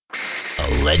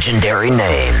A legendary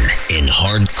name in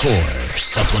hardcore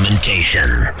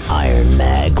supplementation. Iron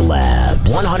Mag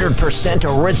Labs.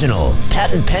 100% original,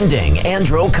 patent pending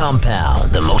andro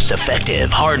compound. The most effective,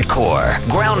 hardcore,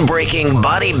 groundbreaking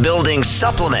bodybuilding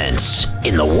supplements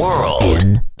in the world.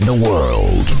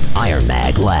 Iron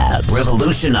Mag Labs.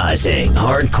 Revolutionizing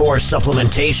hardcore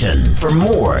supplementation for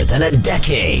more than a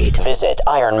decade. Visit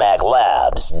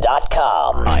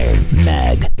ironmaglabs.com.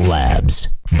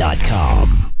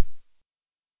 ironmaglabs.com.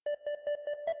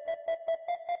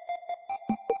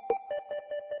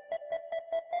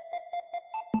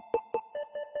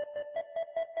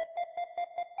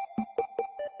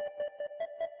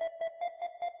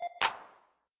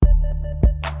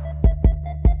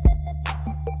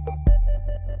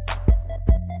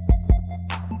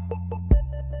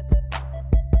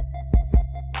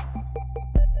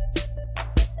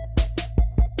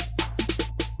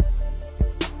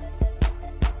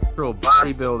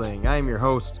 Bodybuilding. I am your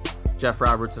host, Jeff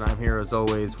Roberts, and I'm here as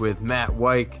always with Matt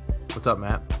Wyke. What's up,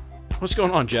 Matt? What's going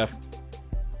on, Jeff?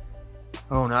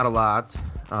 Oh, not a lot.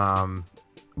 A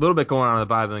little bit going on in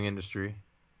the bodybuilding industry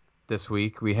this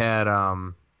week. We had,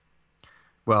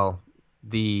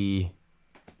 the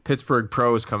Pittsburgh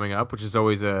Pros coming up, which is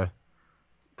always a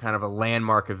kind of a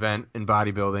landmark event in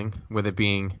bodybuilding, with it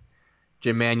being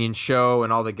Jim Mannion's show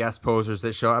and all the guest posers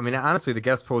that show. I mean, honestly, the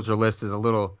guest poser list is a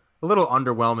little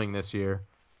underwhelming this year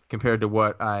compared to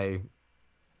what I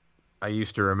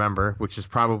used to remember, which is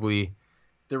probably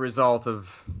the result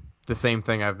of the same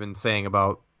thing I've been saying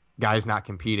about guys not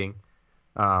competing.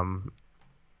 But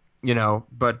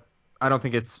I don't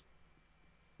think it's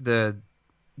the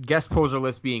guest poser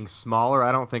list being smaller.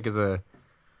 I don't think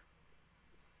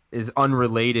is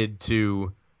unrelated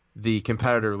to the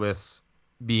competitor lists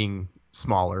being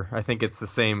smaller. I think it's the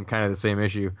same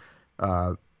issue.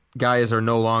 Guys are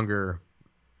no longer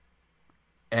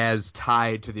as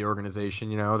tied to the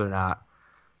organization.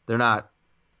 They're not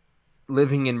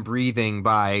living and breathing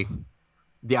by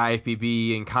the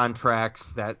IFBB and contracts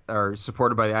that are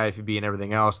supported by the IFBB and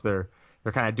everything else. They're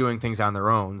kind of doing things on their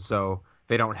own, so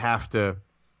they don't have to.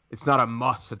 It's not a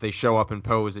must that they show up and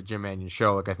pose at Jim Mannion's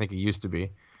show like I think it used to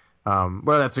be.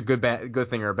 Whether that's a good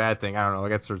thing or a bad thing, I don't know.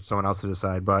 That's for someone else to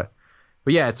decide. But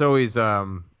yeah, it's always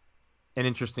an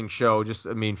interesting show. Just,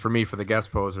 I mean, for me, for the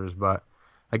guest posers. But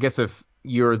I guess if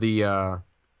you're the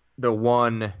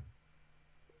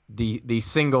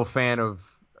single fan of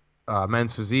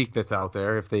men's physique that's out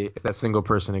there, if that single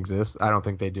person exists, I don't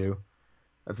think they do.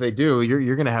 If they do,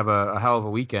 you're gonna have a hell of a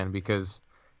weekend, because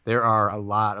there are a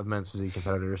lot of men's physique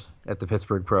competitors at the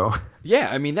Pittsburgh Pro. Yeah,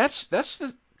 I mean that's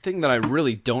the thing that I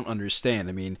really don't understand.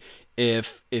 I mean,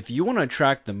 if you want to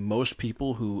attract the most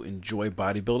people who enjoy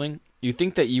bodybuilding, you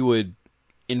think that you would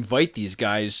invite these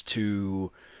guys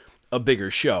to a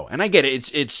bigger show. And I get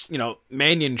it. It's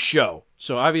Mannion's show.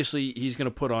 So obviously he's going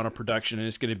to put on a production and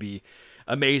it's going to be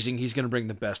amazing. He's going to bring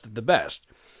the best of the best.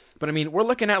 But I mean, we're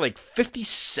looking at like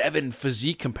 57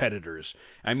 physique competitors.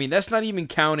 I mean, that's not even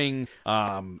counting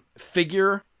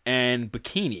figure and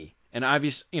bikini. And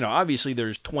obviously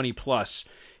there's 20 plus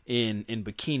in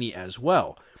bikini as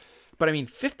well. But I mean,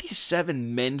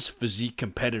 57 men's physique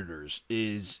competitors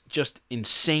is just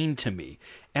insane to me.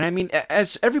 And I mean,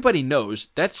 as everybody knows,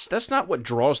 that's not what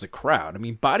draws the crowd. I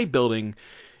mean, bodybuilding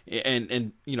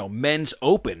and men's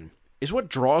open is what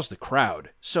draws the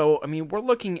crowd. So I mean, we're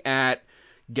looking at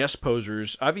guest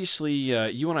posers. Obviously,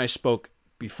 you and I spoke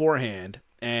beforehand,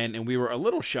 and we were a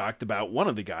little shocked about one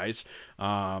of the guys.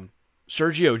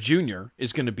 Sergio Jr.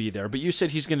 is going to be there, but you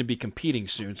said he's going to be competing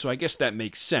soon, so I guess that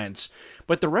makes sense.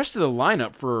 But the rest of the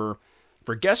lineup for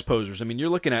guest posers, I mean, you're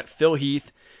looking at Phil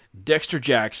Heath, Dexter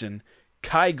Jackson,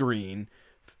 Kai Green,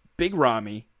 Big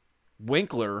Ramy,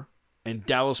 Winkler, and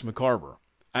Dallas McCarver.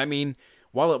 I mean,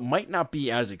 while it might not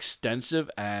be as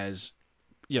extensive as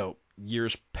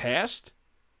years past,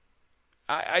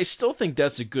 I still think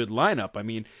that's a good lineup. I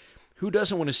mean, who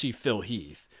doesn't want to see Phil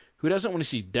Heath? Who doesn't want to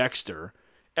see Dexter?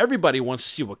 Everybody wants to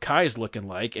see what Kai's looking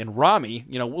like, and Ramy,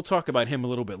 we'll talk about him a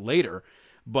little bit later,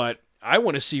 but I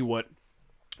want to see what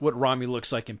Ramy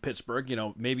looks like in Pittsburgh.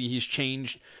 Maybe he's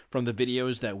changed from the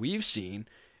videos that we've seen.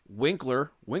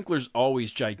 Winkler's always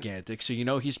gigantic, so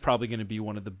he's probably going to be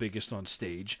one of the biggest on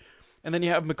stage. And then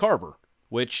you have McCarver,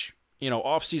 which,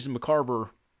 off-season McCarver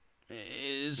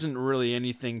isn't really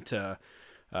anything to,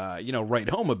 write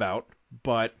home about,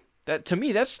 but that, to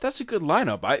me, that's a good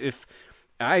lineup.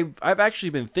 I've actually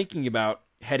been thinking about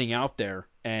heading out there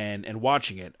and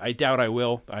watching it. I doubt I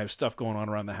will. I have stuff going on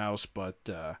around the house, but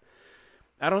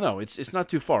I don't know. It's not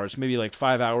too far. It's maybe like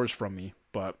 5 hours from me,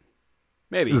 but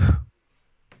maybe.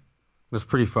 That's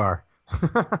pretty far.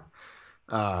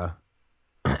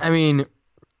 I mean,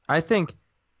 I think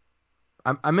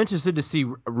I'm interested to see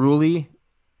Ruli,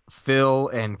 Phil,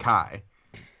 and Kai.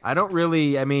 I don't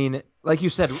really. I mean, like you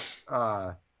said,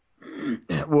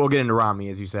 we'll get into Ramy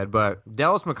as you said, but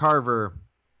Dallas McCarver,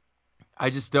 I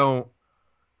just don't.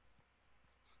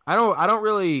 I don't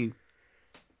really.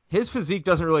 His physique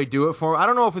doesn't really do it for him. I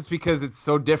don't know if it's because it's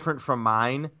so different from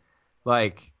mine.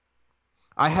 Like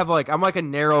I'm like a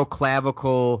narrow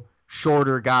clavicle,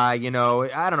 shorter guy.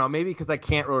 I don't know. Maybe because I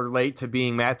can't relate to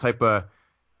being that type of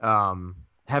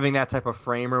having that type of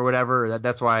frame or whatever.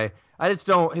 That's why I just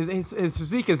don't. His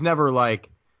physique is never like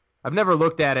I've never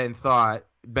looked at it and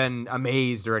been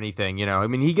amazed or anything. I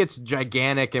mean, he gets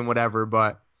gigantic and whatever,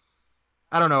 but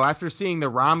I don't know. After seeing the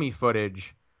Ramy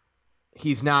footage,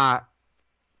 he's not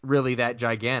really that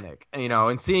gigantic.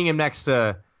 And seeing him next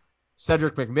to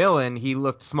Cedric McMillan, he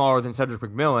looked smaller than Cedric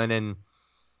McMillan. And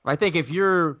I think if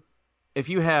you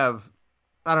have,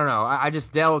 I don't know, I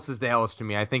just Dallas is Dallas to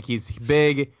me. I think he's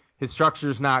big. His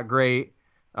structure's not great.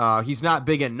 He's not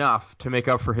big enough to make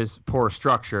up for his poor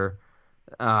structure.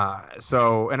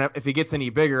 And if he gets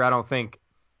any bigger, I don't think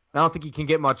he can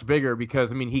get much bigger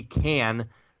because I mean he can,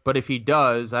 but if he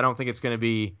does, I don't think it's going to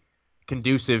be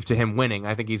conducive to him winning.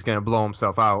 I think he's going to blow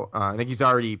himself out. I think he's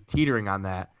already teetering on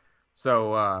that.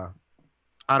 So I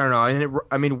don't know.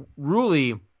 I mean,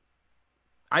 Ruli,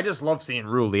 I just love seeing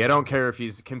Ruli. I don't care if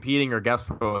he's competing or guest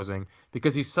posing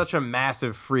because he's such a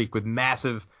massive freak with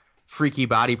massive freaky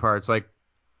body parts. Like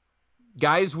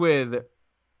guys with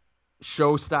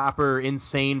showstopper,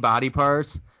 insane body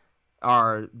parts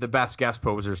are the best guest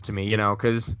posers to me,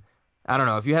 because I don't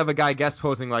know. If you have a guy guest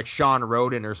posing like Sean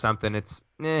Roden or something, it's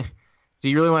Do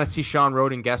you really want to see Sean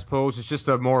Roden guest pose? It's just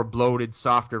a more bloated,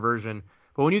 softer version.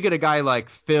 But when you get a guy like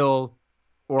Phil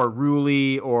or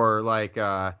Ruli or like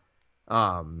Ramy,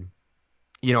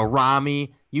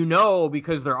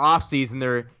 because they're off season,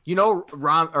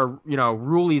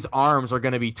 Ruli's arms are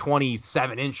going to be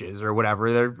 27 inches or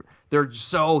whatever. They're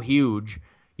so huge.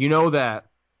 You know that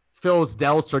Phil's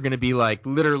delts are going to be like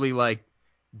literally like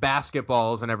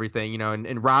basketballs and everything,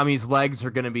 and Ramy's legs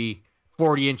are going to be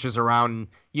 40 inches around.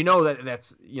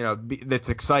 That's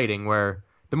exciting, where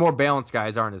the more balanced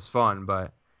guys aren't as fun.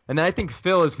 And then I think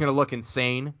Phil is going to look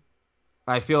insane.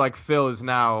 I feel like Phil is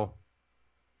now,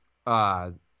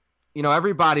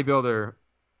 every bodybuilder,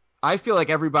 I feel like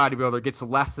every bodybuilder gets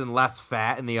less and less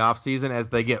fat in the off season as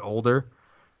they get older.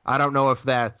 I don't know if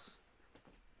that's,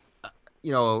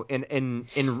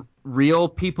 in real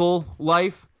people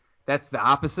life, that's the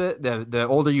opposite. The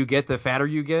older you get, the fatter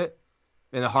you get,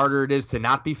 and the harder it is to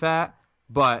not be fat.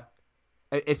 But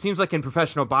it seems like in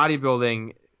professional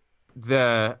bodybuilding,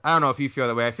 I don't know if you feel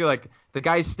that way. I feel like the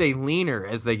guys stay leaner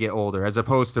as they get older, as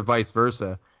opposed to vice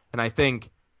versa. And I think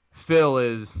Phil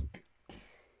is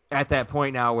at that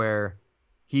point now where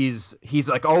he's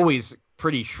like always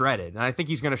pretty shredded, and I think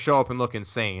he's going to show up and look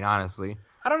insane. Honestly,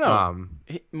 I don't know.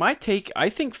 My take, I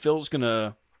think Phil's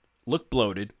gonna look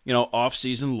bloated,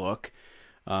 off-season look.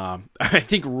 I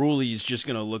think Ruli's just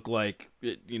gonna look like,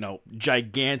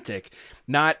 gigantic,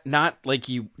 not like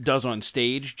he does on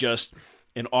stage, just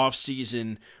an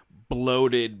off-season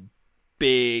bloated,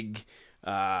 big,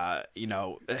 holding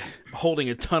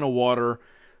a ton of water.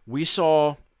 We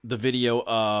saw the video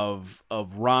of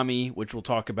Ramy, which we'll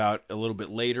talk about a little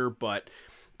bit later, but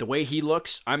the way he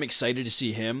looks, I'm excited to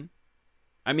see him.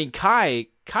 I mean, Kai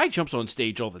jumps on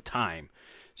stage all the time,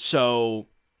 so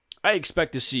I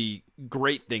expect to see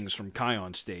great things from Kai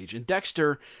on stage. And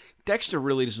Dexter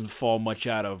really doesn't fall much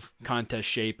out of contest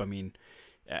shape. I mean,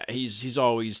 he's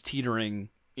always teetering,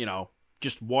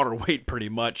 just water weight pretty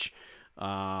much,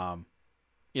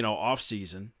 off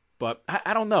season. But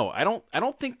I don't know. I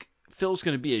don't think Phil's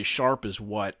going to be as sharp as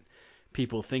what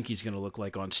people think he's going to look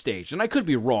like on stage. And I could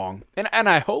be wrong, and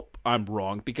I hope I'm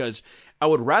wrong, because I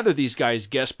would rather these guys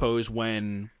guest pose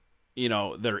when,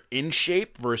 they're in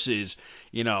shape versus,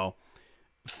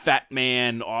 fat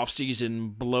man, off-season,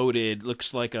 bloated,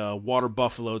 looks like a water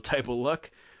buffalo type of look.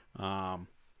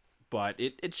 But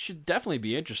it should definitely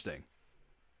be interesting.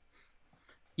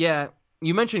 Yeah,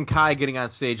 you mentioned Kai getting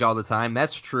on stage all the time.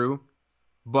 That's true,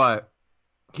 but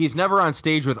he's never on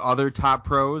stage with other top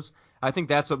pros. I think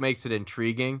that's what makes it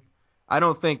intriguing. I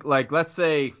don't think, like, let's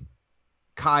say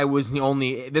Kai was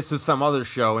this was some other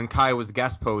show and Kai was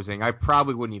guest posing. I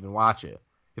probably wouldn't even watch it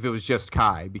if it was just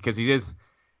Kai, because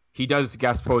he does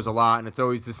guest pose a lot, and it's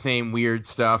always the same weird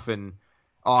stuff and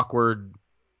awkward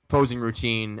posing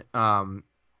routine.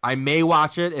 I may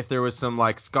watch it if there was some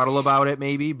like scuttle about it,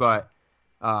 maybe, but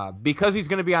because he's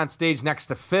going to be on stage next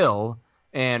to Phil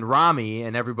and Ramy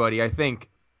and everybody, I think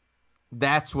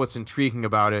that's what's intriguing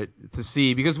about it to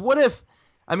see. Because what if,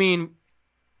 I mean,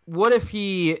 what if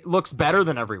he looks better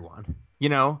than everyone? You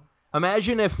know,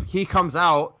 imagine if he comes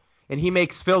out and he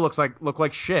makes Phil look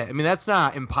like shit. I mean, that's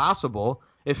not impossible.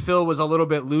 If Phil was a little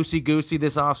bit loosey-goosey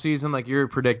this offseason, like you're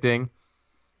predicting,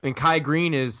 and Kai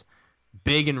Green is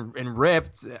big and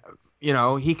ripped, you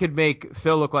know, he could make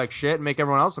Phil look like shit and make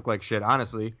everyone else look like shit,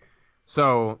 honestly.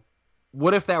 So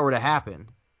what if that were to happen?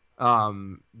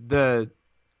 The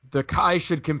Kai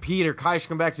should compete or Kai should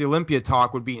come back to the Olympia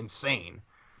talk would be insane,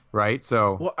 right?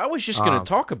 So, Well, I was just going to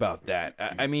talk about that.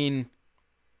 I mean,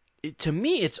 to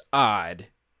me, it's odd,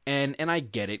 and I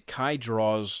get it. Kai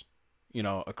draws,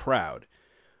 a crowd.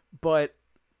 But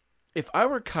if I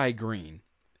were Kai Green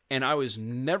and I was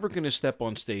never going to step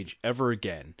on stage ever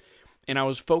again, and I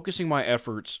was focusing my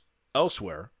efforts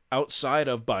elsewhere outside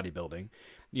of bodybuilding,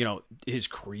 his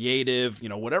creative,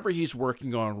 whatever he's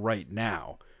working on right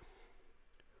now,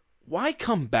 why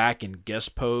come back and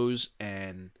guest pose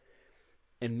and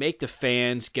make the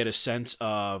fans get a sense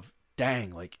of,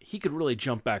 dang, like he could really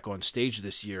jump back on stage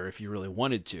this year if he really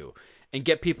wanted to, and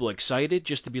get people excited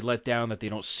just to be let down that they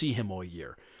don't see him all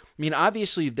year. I mean,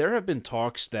 obviously there have been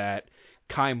talks that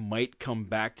Kai might come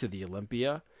back to the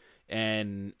Olympia,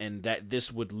 and that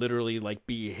this would literally like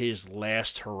be his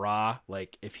last hurrah.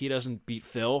 Like if he doesn't beat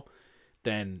Phil,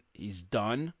 then he's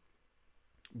done.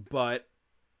 But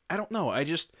I don't know.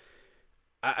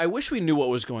 I wish we knew what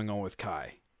was going on with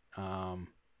Kai. Um,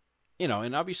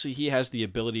 and obviously he has the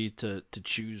ability to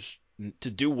choose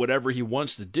to do whatever he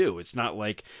wants to do. It's not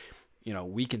like,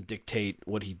 we can dictate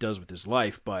what he does with his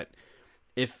life. But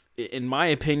if, in my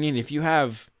opinion, if you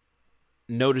have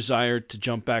no desire to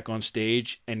jump back on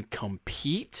stage and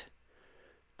compete,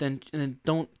 then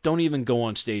don't even go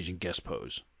on stage and guest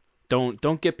pose.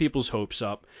 Don't get people's hopes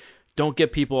up. Don't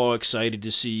get people all excited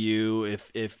to see you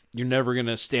if you're never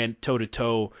gonna stand toe to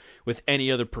toe with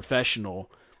any other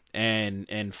professional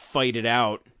and fight it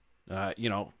out,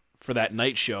 for that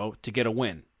night show to get a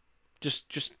win.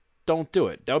 Just don't do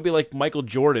it. That would be like Michael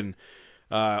Jordan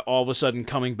all of a sudden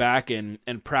coming back and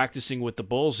practicing with the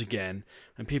Bulls again,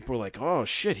 and people were like, oh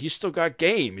shit, he's still got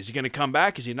game. Is he gonna come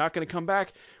back? Is he not gonna come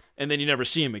back? And then you never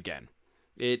see him again.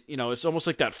 It's almost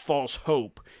like that false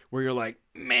hope where you're like,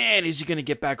 man, is he going to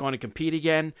get back on and compete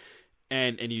again?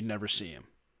 And you never see him.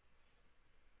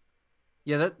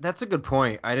 yeah, that's a good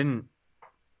point. I hadn't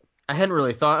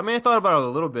really thought. I mean, I thought about it a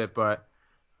little bit, but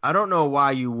I don't know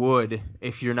why you would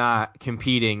if you're not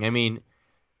competing. I mean,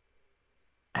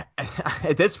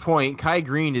 at this point, Kai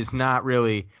Green is not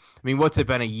really. I mean, what's it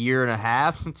been, a year and a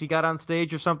half since he got on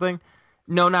stage or something?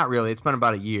 No, not really. It's been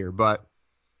about a year, but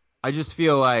I just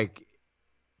feel like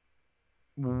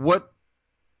what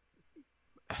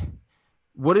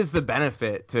is the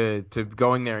benefit to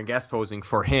going there and guest posing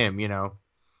for him?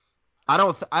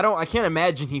 I can't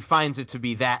imagine he finds it to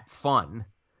be that fun.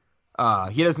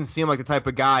 He doesn't seem like the type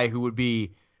of guy who would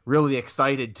be really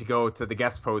excited to go to the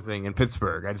guest posing in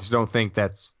Pittsburgh. I just don't think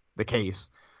that's the case.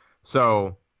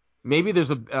 So maybe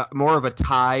there's a more of a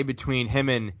tie between him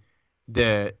and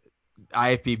the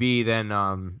IFBB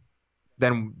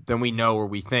than we know or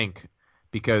we think,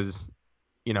 because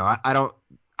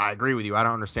I agree with you. I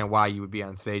don't understand why you would be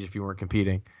on stage if you weren't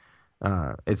competing.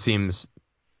 It seems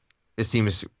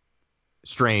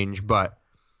strange, but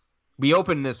we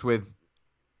opened this with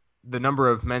the number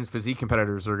of men's physique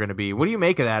competitors are going to be. What do you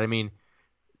make of that? I mean,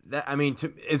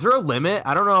 is there a limit?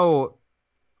 I don't know.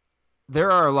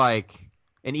 There are like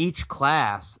in each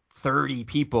class 30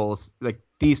 people, like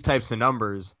these types of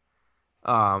numbers.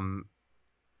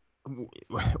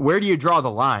 Where do you draw the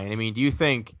line? I mean, do you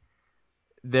think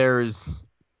there's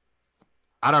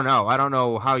I don't know. I don't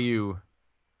know how you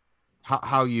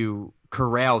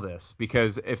corral this,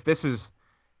 because if this is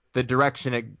the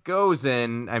direction it goes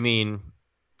in, I mean,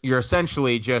 you're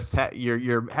essentially just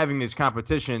you're having these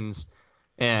competitions,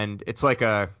 and it's like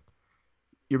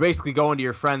you're basically going to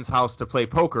your friend's house to play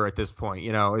poker at this point,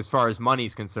 as far as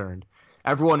money's concerned.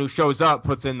 Everyone who shows up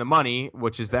puts in the money,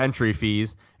 which is the entry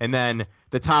fees, and then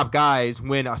the top guys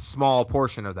win a small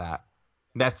portion of that.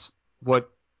 That's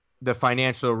what the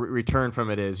financial return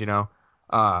from it is, and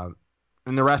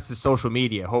the rest is social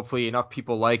media. Hopefully enough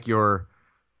people like your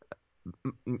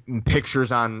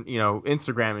pictures on,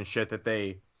 Instagram and shit that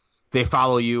they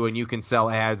follow you and you can sell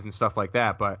ads and stuff like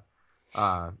that. But,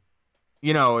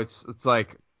 it's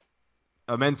like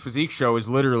a men's physique show is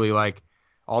literally like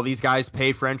all these guys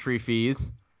pay for entry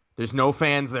fees. There's no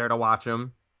fans there to watch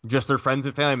them, just their friends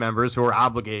and family members who are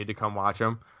obligated to come watch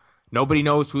them. Nobody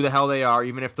knows who the hell they are,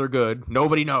 even if they're good.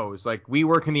 Nobody knows. Like, we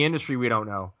work in the industry, we don't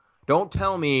know. Don't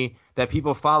tell me that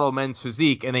people follow men's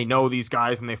physique and they know these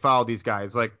guys and they follow these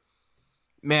guys. Like,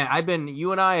 man,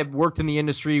 you and I have worked in the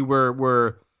industry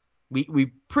where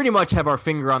we pretty much have our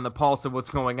finger on the pulse of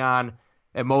what's going on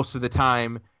at most of the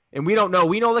time, and we don't know.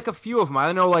 We know like a few of them.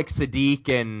 I know like Sadiq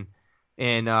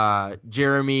and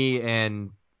Jeremy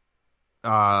and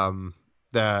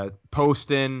the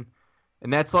Poston,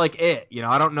 and that's like it.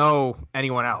 I don't know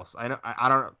anyone else. I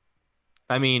don't.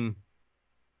 I mean,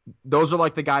 those are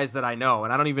like the guys that I know,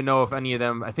 and I don't even know if any of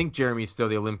them. I think Jeremy's still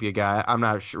the Olympia guy. I'm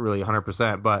not sure, really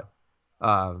 100%, but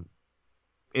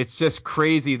it's just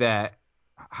crazy that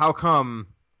how come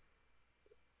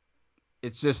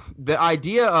it's just the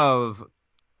idea of.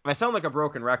 I sound like a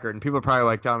broken record, and people are probably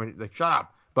like telling me like shut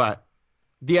up, but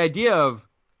the idea of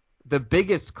the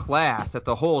biggest class at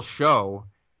the whole show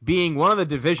being one of the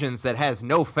divisions that has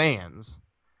no fans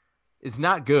is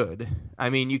not good.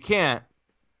 I mean, you can't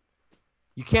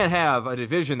have a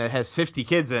division that has 50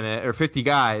 kids in it or 50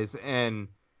 guys and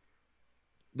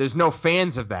there's no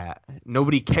fans of that.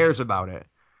 Nobody cares about it.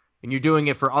 And you're doing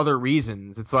it for other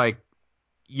reasons. It's like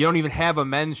you don't even have a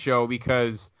men's show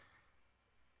because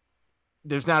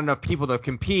there's not enough people to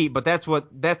compete, but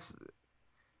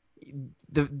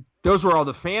those where all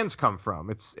the fans come from.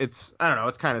 It's I don't know,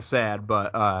 it's kind of sad,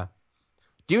 but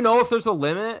do you know if there's a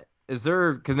limit? Is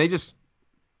there, because they just,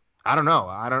 I don't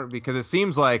know. Because it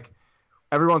seems like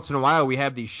every once in a while we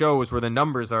have these shows where the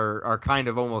numbers are kind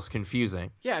of almost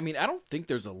confusing. Yeah, I mean, I don't think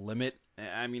there's a limit.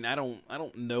 I mean, I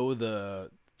don't know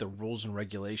the rules and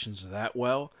regulations that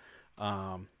well.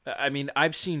 I mean,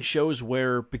 I've seen shows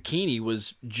where bikini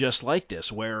was just like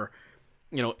this, where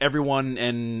everyone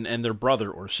and their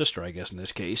brother or sister, I guess in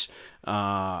this case,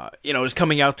 is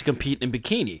coming out to compete in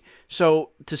bikini.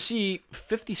 So to see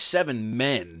 57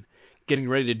 men getting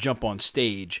ready to jump on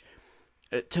stage,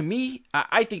 to me,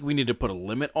 I think we need to put a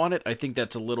limit on it. I think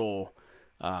that's a little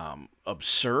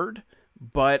absurd,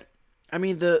 but I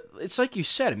mean, it's like you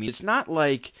said. I mean, it's not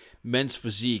like men's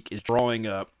physique is drawing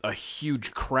a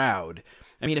huge crowd.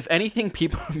 I mean, if anything,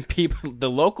 the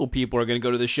local people are going to go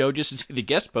to the show just to see the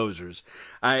guest posers.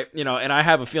 And I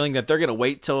have a feeling that they're going to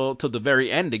wait till the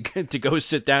very end to go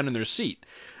sit down in their seat.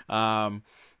 I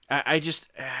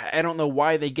don't know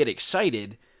why they get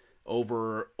excited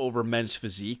over men's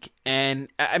physique. And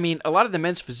I mean, a lot of the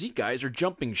men's physique guys are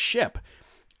jumping ship.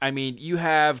 I mean, you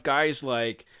have guys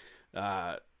like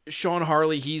Sean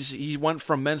Harley. He went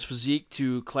from men's physique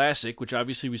to classic, which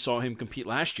obviously we saw him compete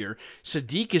last year.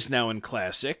 Sadiq is now in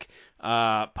classic.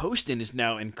 Poston is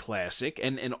now in classic,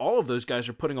 and all of those guys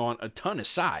are putting on a ton of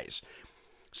size.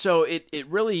 So it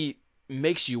really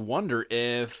makes you wonder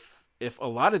if a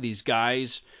lot of these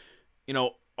guys,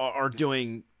 are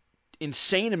doing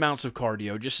insane amounts of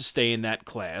cardio just to stay in that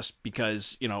class,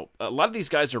 because a lot of these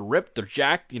guys are ripped, they're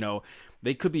jacked,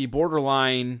 they could be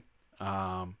borderline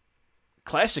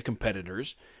classic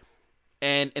competitors,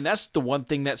 and that's the one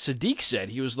thing that Sadiq said.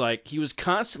 He was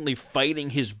constantly fighting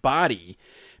his body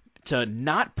to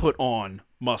not put on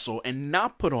muscle and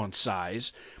not put on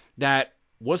size, that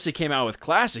once he came out with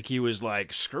classic, he was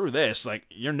like, screw this, like,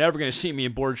 you're never going to see me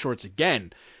in board shorts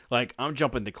again. Like, I'm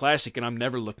jumping to classic and I'm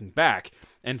never looking back.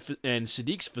 And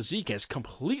Sadiq's physique has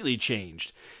completely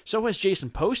changed. So has Jason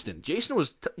Poston. Jason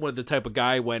was the type of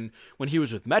guy when he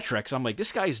was with Metrex, I'm like,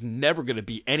 this guy's never going to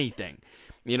be anything.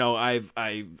 I've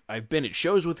been at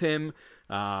shows with him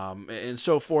and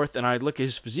so forth, and I look at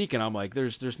his physique and I'm like,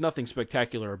 there's nothing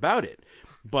spectacular about it.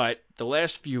 But the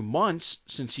last few months,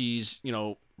 since he's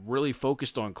really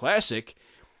focused on classic,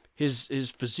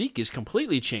 his physique is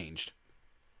completely changed.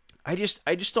 I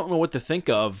just don't know what to think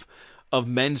of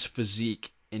men's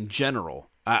physique in general.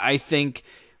 I think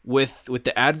with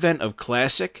the advent of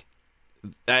classic,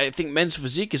 I think men's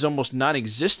physique is almost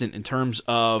non-existent in terms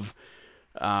of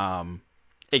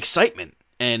excitement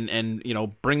and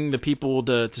bringing the people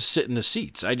to sit in the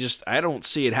seats. I don't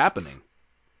see it happening.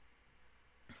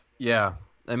 Yeah,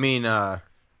 I mean, I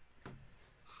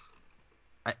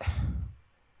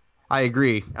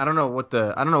agree. I don't know what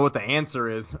the answer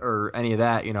is or any of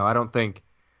that. I don't think.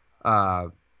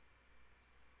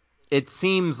 It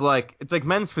seems like it's like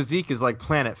men's physique is like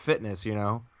Planet Fitness.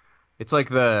 It's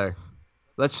like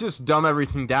let's just dumb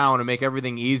everything down and make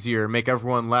everything easier, make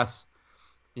everyone less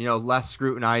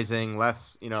scrutinizing,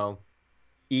 less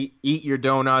eat your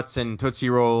donuts and Tootsie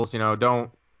Rolls.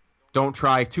 Don't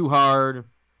try too hard.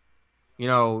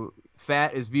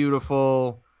 Fat is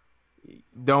beautiful.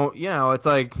 Don't it's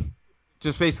like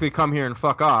just basically come here and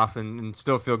fuck off and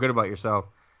still feel good about yourself.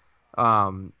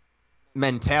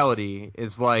 Mentality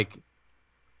is like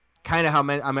kind of how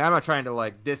men. I mean, I'm not trying to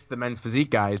like diss the men's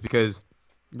physique guys, because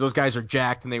those guys are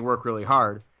jacked and they work really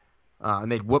hard,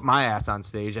 and they'd whoop my ass on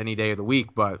stage any day of the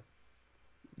week. But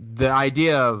the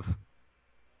idea of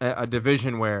a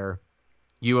division where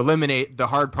you eliminate the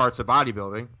hard parts of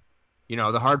bodybuilding,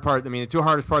 The hard part, the two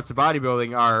hardest parts of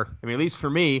bodybuilding are, at least for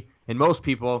me and most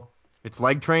people, it's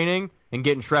leg training and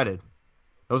getting shredded.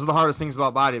 Those are the hardest things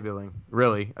about bodybuilding,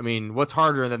 really. What's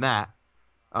harder than that?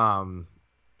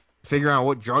 Figuring out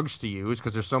what drugs to use,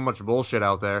 because there's so much bullshit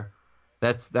out there.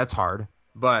 That's hard.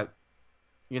 But,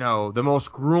 the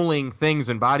most grueling things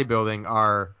in bodybuilding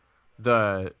are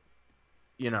the,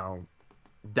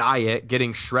 diet,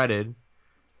 getting shredded,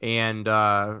 and,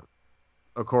 of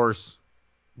course,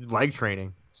 leg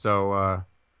training. So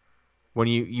when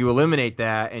you eliminate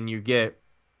that and you get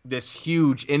this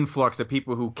huge influx of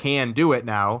people who can do it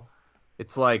now,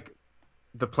 it's like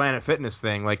the Planet Fitness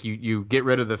thing. Like you get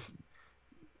rid of the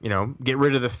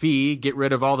fee, get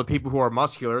rid of all the people who are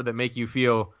muscular that make you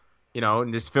feel,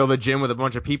 and just fill the gym with a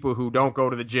bunch of people who don't go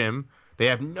to the gym. They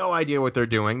have no idea what they're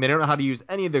doing. They don't know how to use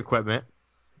any of the equipment.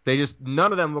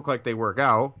 None of them look like they work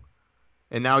out.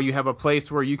 And now you have a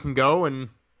place where you can go and,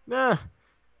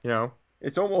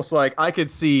 it's almost like I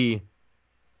could see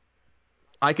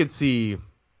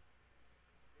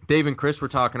Dave and Chris were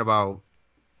talking about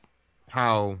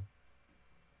how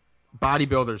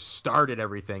bodybuilders started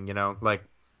everything, like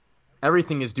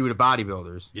everything is due to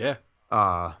bodybuilders. Yeah.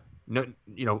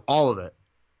 No, all of it.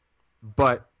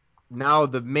 But now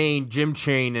the main gym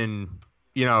chain in,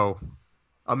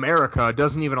 America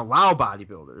doesn't even allow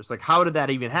bodybuilders. Like, how did that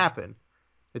even happen?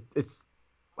 It's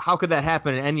how could that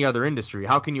happen in any other industry?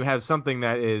 How can you have something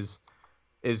that is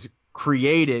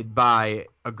created by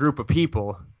a group of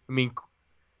people?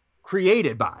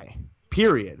 Created by,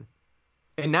 period.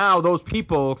 And now those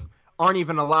people aren't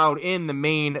even allowed in the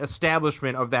main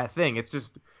establishment of that thing.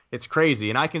 It's crazy.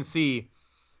 And I can see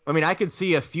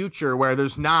a future where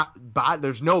there's no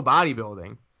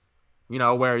bodybuilding,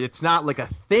 where it's not like a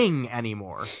thing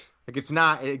anymore. Like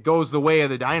it goes the way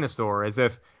of the dinosaur, as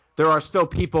if there are still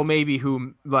people maybe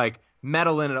who like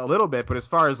meddle in it a little bit, but as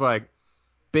far as like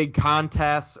big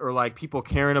contests or like people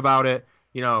caring about it,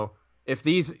 if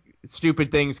these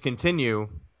stupid things continue,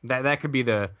 that could be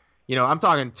I'm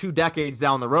talking 2 decades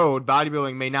down the road,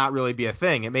 bodybuilding may not really be a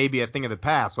thing. It may be a thing of the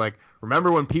past. Like,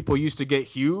 remember when people used to get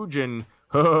huge and,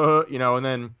 and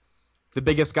then the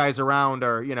biggest guys around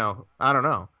are, I don't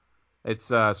know.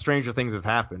 It's stranger things have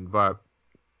happened. But,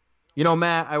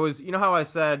 Matt, how I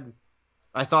said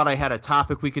I thought I had a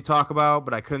topic we could talk about,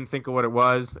 but I couldn't think of what it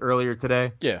was earlier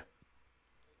today? Yeah.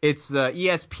 It's the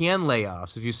ESPN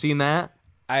layoffs. Have you seen that?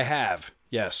 I have,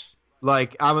 yes.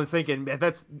 Like, I'm thinking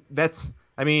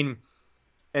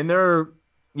and they're,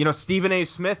 Stephen A.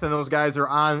 Smith and those guys are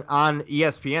on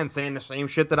ESPN saying the same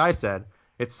shit that I said.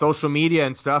 It's social media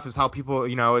and stuff is how people,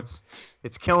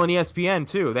 it's killing ESPN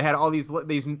too. They had all these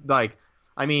like,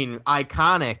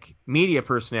 iconic media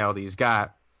personalities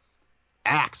got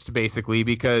axed basically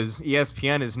because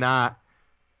ESPN is not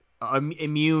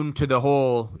immune to the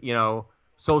whole,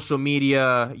 social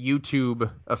media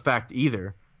YouTube effect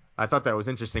either. I thought that was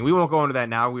interesting. We won't go into that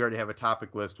now. We already have a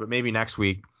topic list, but maybe next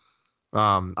week.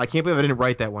 I can't believe I didn't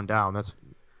write that one down. That's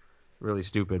really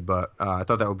stupid, but I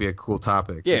thought that would be a cool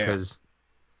topic. Yeah. Because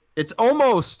it's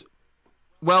almost,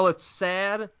 it's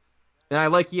sad, and I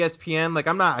like ESPN. Like,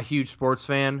 I'm not a huge sports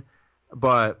fan,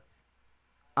 but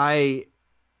it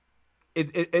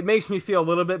makes me feel a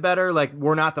little bit better. Like,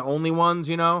 we're not the only ones,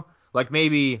 Like,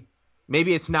 maybe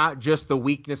it's not just the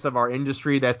weakness of our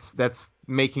industry that's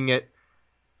making it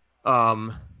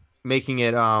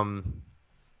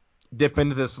dip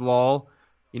into this lull.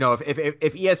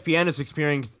 If ESPN is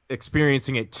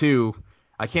experiencing it too,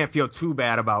 I can't feel too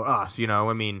bad about us. It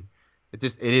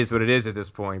is what it is at this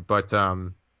point. But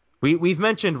we've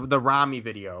mentioned the Ramy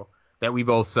video that we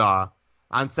both saw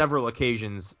on several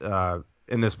occasions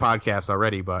in this podcast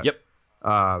already. But yep.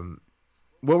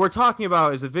 What we're talking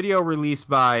about is a video released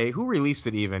by, who released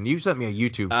it even? You sent me a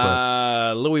YouTube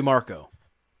clip. Louis Marco.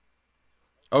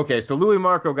 Okay, so Louis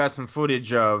Marco got some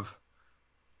footage of,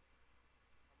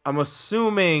 I'm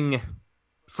assuming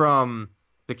from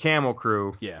the Camel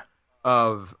Crew. Yeah.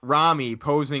 Of Ramy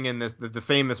posing in the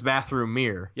famous bathroom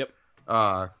mirror. Yep.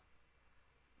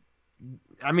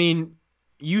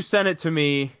 You sent it to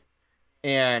me,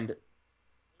 and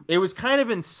it was kind of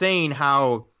insane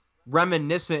how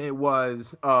reminiscent it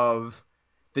was of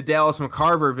the Dallas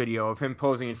McCarver video of him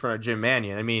posing in front of Jim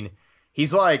Mannion.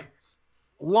 He's like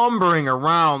lumbering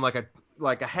around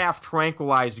like a half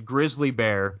tranquilized grizzly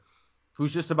bear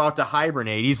who's just about to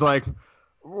hibernate. He's like, it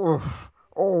was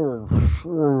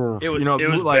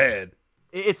bad.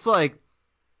 It's like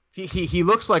he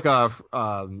looks like a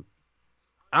I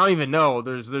don't even know.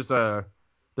 There's a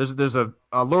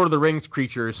Lord of the Rings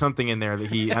creature or something in there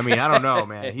that I don't know,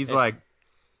 man. He's like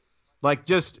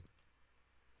just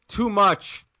too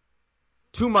much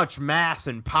too much mass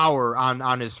and power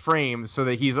on his frame so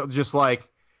that he's just like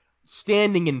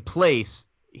standing in place.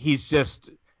 He's just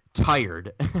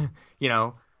tired, you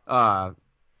know,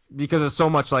 because of so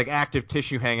much like active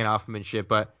tissue hanging off him and shit.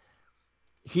 But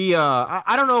he,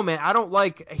 I don't know, man.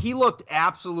 He looked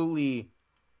absolutely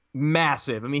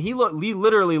massive. I mean, he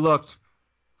literally looked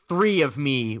 3 of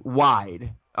me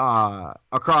wide,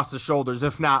 across the shoulders,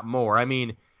 if not more. I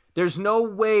mean, there's no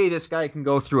way this guy can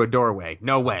go through a doorway.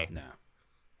 No way.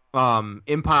 No.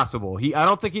 Impossible. I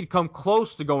don't think he'd come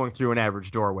close to going through an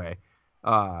average doorway.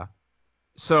 But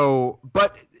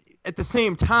at the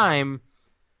same time,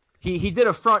 he did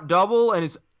a front double,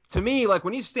 and to me, like,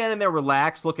 when he's standing there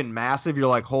relaxed, looking massive, you're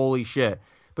like, holy shit.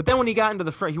 But then when he got into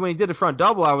when he did the front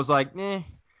double, I was like, he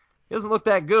doesn't look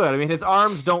that good. I mean, his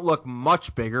arms don't look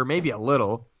much bigger, maybe a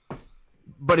little,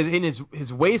 but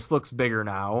his waist looks bigger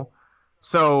now.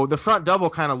 So the front double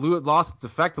kind of lost its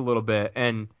effect a little bit,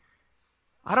 and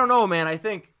I don't know, man. I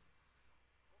think,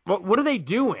 what are they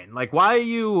doing? Like, why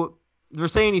they're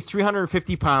saying he's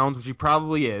 350 pounds, which he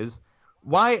probably is.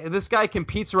 Why this guy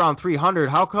competes around 300?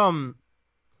 How come?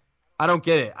 I don't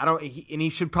get it. And he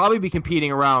should probably be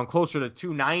competing around closer to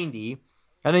 290.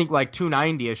 I think like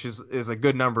 290-ish is a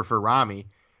good number for Ramy.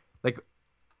 Like,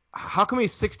 how come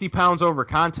he's 60 pounds over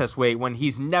contest weight when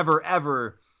he's never,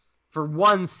 ever, for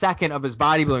 1 second of his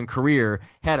bodybuilding career,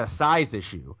 had a size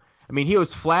issue? I mean, he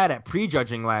was flat at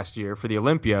prejudging last year for the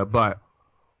Olympia, but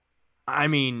I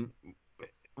mean,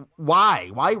 why?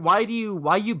 Why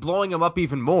are you blowing him up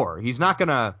even more? You're not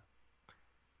gonna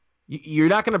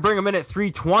bring him in at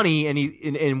 320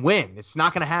 and win. It's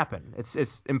not gonna happen.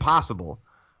 It's impossible.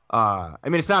 I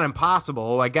mean, it's not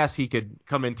impossible. I guess he could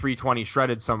come in 320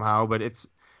 shredded somehow, but it's,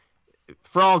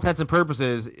 for all intents and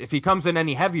purposes, if he comes in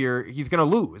any heavier, he's gonna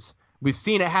lose. We've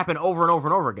seen it happen over and over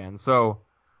and over again. So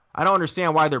I don't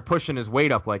understand why they're pushing his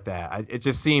weight up like that. It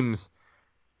just seems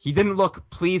he didn't look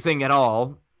pleasing at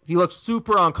all. He looked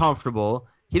super uncomfortable.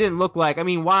 He didn't look like, I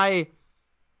mean, why?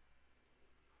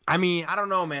 I mean, I don't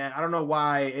know, man. I don't know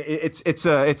why. It's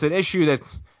an issue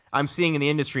that's I'm seeing in the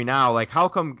industry now. Like, how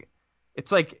come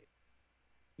it's like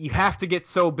you have to get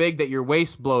so big that your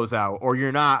waist blows out or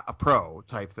you're not a pro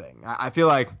type thing? I feel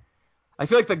like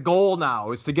the goal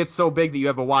now is to get so big that you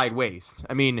have a wide waist.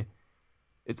 I mean,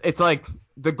 it's like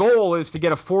the goal is to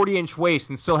get a 40-inch waist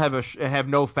and still have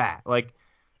no fat. Like,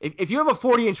 if you have a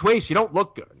 40-inch waist, you don't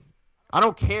look good. I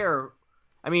don't care.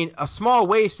 I mean, a small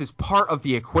waist is part of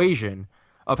the equation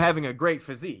of having a great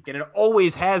physique, and it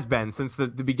always has been since the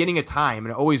beginning of time,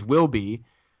 and it always will be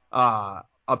a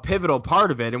pivotal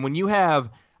part of it. And when you have,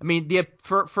 I mean,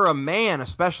 for a man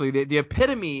especially, the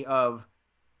epitome of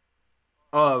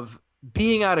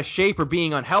being out of shape or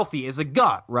being unhealthy is a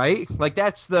gut, right? Like,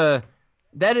 that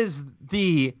is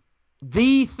the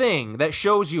thing that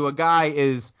shows you a guy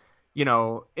is,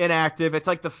 inactive. It's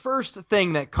like the first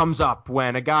thing that comes up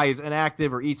when a guy is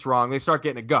inactive or eats wrong. They start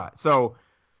getting a gut. So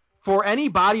for any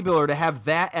bodybuilder to have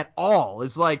that at all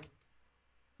is like,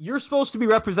 you're supposed to be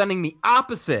representing the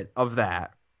opposite of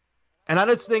that. And I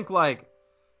just think, like,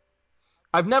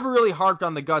 I've never really harped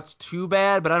on the guts too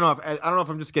bad, but I don't know if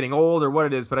I'm just getting old or what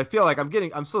it is, but I feel like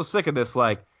I'm so sick of this.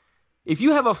 Like, if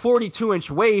you have a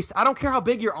 42-inch waist, I don't care how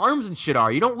big your arms and shit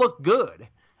are. You don't look good.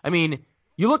 I mean,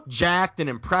 you look jacked and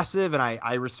impressive, and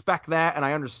I respect that, and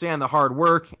I understand the hard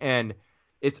work, and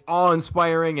it's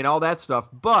awe-inspiring and all that stuff.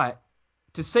 But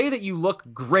to say that you look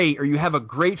great or you have a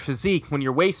great physique when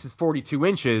your waist is 42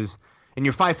 inches and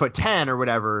you're 5'10" or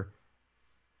whatever,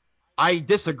 I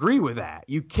disagree with that.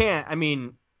 You can't. I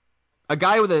mean, a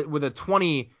guy with a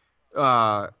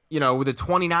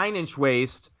 29-inch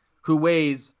waist who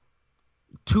weighs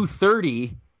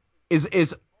 230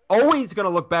 is always going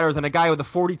to look better than a guy with a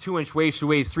 42-inch waist who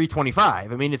weighs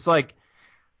 325. I mean, it's like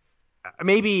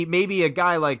maybe a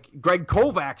guy like Greg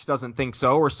Kovacs doesn't think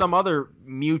so, or some other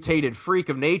mutated freak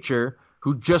of nature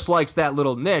who just likes that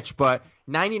little niche, but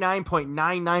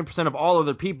 99.99% of all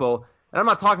other people, and I'm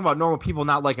not talking about normal people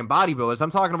not liking bodybuilders,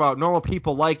 I'm talking about normal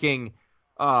people liking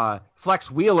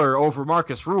Flex Wheeler over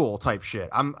Marcus Rule type shit.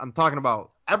 I'm talking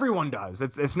about everyone does.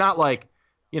 It's not like,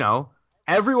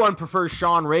 everyone prefers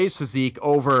Sean Ray's physique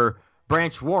over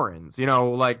Branch Warren's,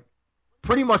 like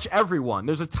pretty much everyone.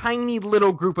 There's a tiny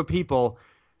little group of people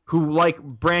who like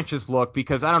Branch's look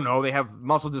because, I don't know, they have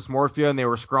muscle dysmorphia and they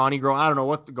were scrawny growing. I don't know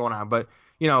what's going on, but,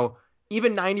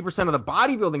 even 90% of the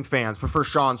bodybuilding fans prefer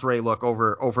Sean's Ray look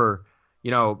over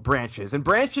Branch's. And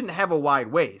Branch didn't have a wide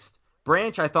waist.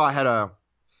 Branch, I thought,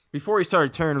 before he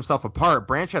started tearing himself apart,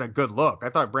 Branch had a good look. I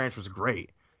thought Branch was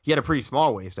great. He had a pretty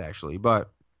small waist, actually, but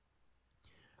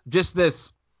just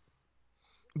this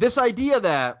idea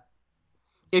that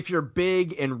if you're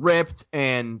big and ripped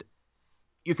and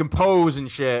you can pose and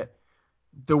shit,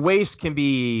 the waist can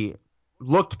be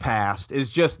looked past.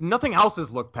 Is just nothing else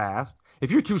is looked past.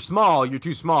 If you're too small, you're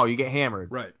too small. You get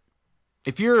hammered. Right.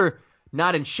 If you're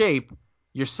not in shape,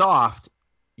 you're soft.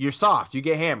 You're soft. You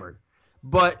get hammered.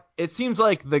 But it seems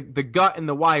like the gut and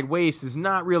the wide waist is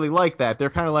not really like that. They're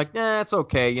kind of like, it's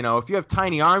okay. You know, if you have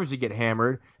tiny arms, you get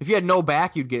hammered. If you had no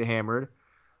back, you'd get hammered.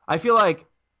 I feel like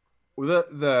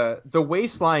the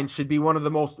waistline should be one of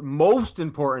the most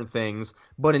important things,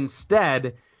 but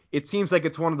instead, it seems like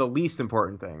it's one of the least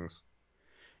important things.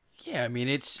 Yeah, I mean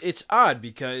it's odd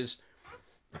because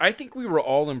I think we were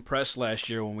all impressed last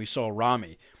year when we saw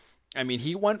Ramy. I mean,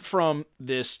 he went from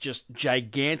this just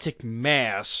gigantic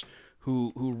mass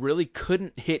who really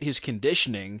couldn't hit his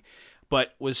conditioning,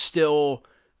 but was still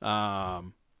a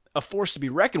force to be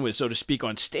reckoned with, so to speak,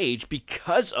 on stage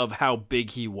because of how big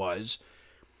he was.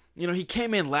 You know, he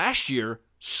came in last year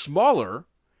smaller,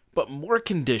 but more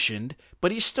conditioned,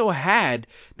 but he still had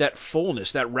that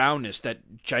fullness, that roundness, that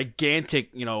gigantic,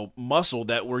 muscle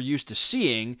that we're used to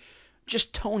seeing,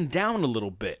 just toned down a little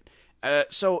bit.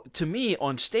 So to me,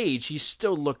 on stage, he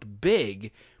still looked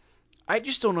big. I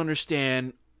just don't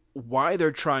understand why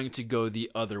they're trying to go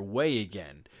the other way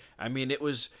again. I mean,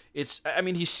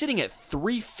 he's sitting at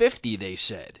 350, they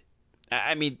said.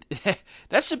 I mean,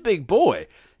 that's a big boy.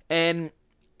 And,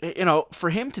 for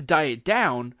him to diet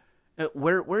down,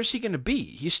 where's he going to be?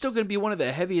 He's still going to be one of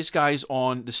the heaviest guys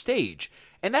on the stage.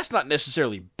 And that's not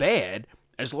necessarily bad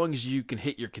as long as you can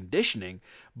hit your conditioning.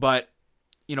 But,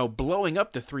 blowing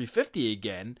up to 350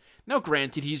 again. Now,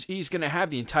 granted, he's going to have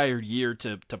the entire year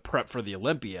to prep for the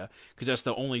Olympia because that's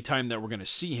the only time that we're going to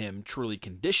see him truly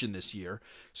conditioned this year.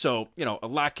 So, a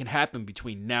lot can happen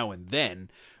between now and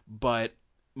then. But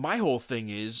my whole thing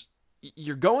is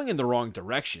you're going in the wrong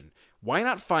direction. Why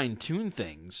not fine tune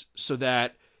things so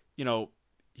that,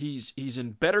 he's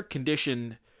in better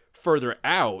condition further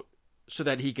out so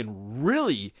that he can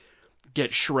really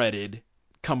get shredded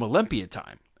come Olympia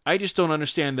time? I just don't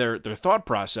understand their thought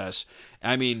process.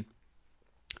 I mean,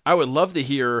 I would love to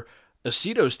hear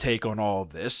Aceto's take on all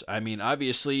of this. I mean,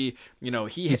 obviously,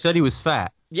 He said he was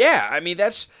fat. Yeah, I mean,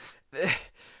 that's.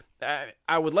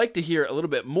 I would like to hear a little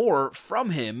bit more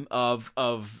from him of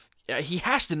he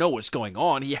has to know what's going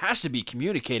on. He has to be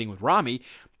communicating with Ramy.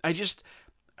 I just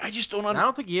don't. I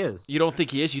don't think he is. You don't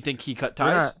think he is? You think he cut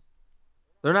ties?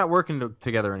 They're not working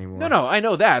together anymore. No, I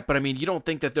know that, but I mean, you don't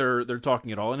think that they're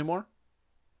talking at all anymore?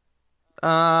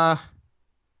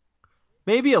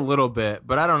 Maybe a little bit,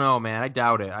 but I don't know, man. I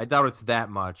doubt it. I doubt it's that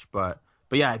much, but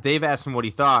yeah, Dave asked him what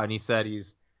he thought, and he said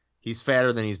he's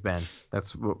fatter than he's been.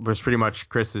 That's pretty much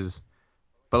Chris's.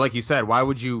 But like you said, why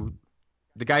would you?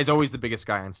 The guy's always the biggest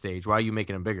guy on stage. Why are you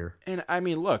making him bigger? And I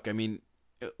mean, look,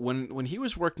 when he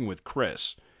was working with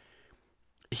Chris,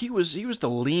 he was the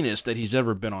leanest that he's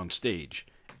ever been on stage.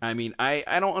 I mean,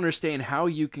 I don't understand how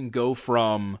you can go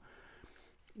from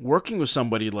working with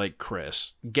somebody like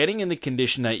Chris, getting in the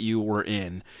condition that you were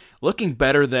in, looking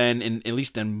better than, at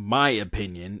least in my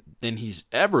opinion, than he's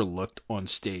ever looked on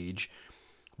stage,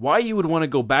 why you would want to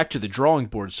go back to the drawing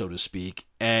board, so to speak,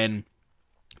 and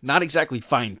not exactly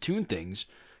fine-tune things,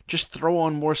 just throw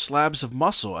on more slabs of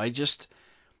muscle. I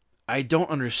don't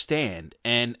understand,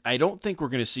 and I don't think we're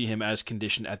going to see him as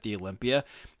conditioned at the Olympia,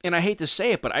 and I hate to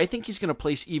say it, but I think he's going to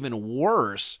place even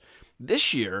worse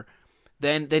this year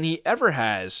than he ever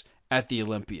has at the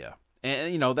Olympia.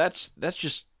 And that's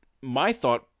just my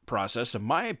thought process and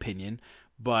my opinion,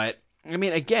 but I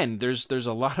mean, again, there's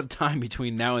a lot of time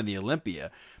between now and the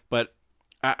Olympia, but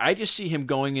I just see him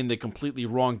going in the completely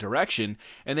wrong direction,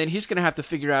 and then he's going to have to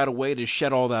figure out a way to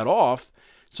shed all that off.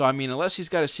 So I mean, unless he's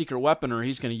got a secret weapon or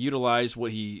he's going to utilize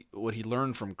what he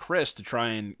learned from Chris to try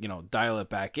and dial it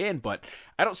back in, but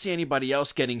I don't see anybody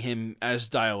else getting him as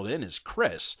dialed in as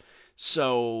Chris.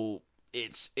 So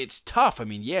it's tough. I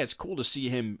mean, yeah, it's cool to see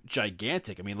him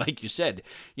gigantic. I mean, like you said,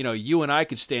 you and I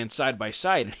could stand side by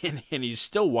side, and he's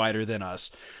still wider than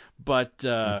us. But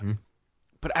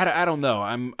but I don't know.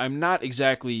 I'm not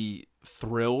exactly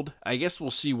thrilled. I guess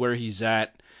we'll see where he's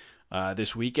at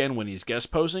this weekend when he's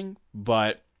guest posing.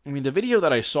 But I mean, the video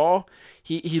that I saw,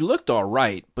 he looked all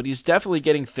right, but he's definitely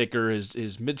getting thicker.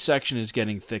 His midsection is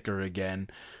getting thicker again.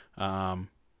 I'm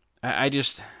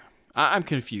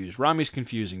confused. Ramy's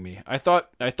confusing me. I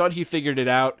thought he figured it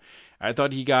out. I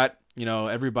thought he got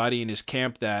everybody in his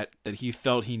camp that he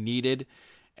felt he needed,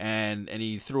 and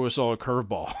he threw us all a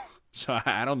curveball. So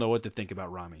I don't know what to think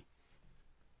about Ramy.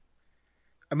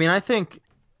 I mean, I think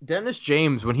Dennis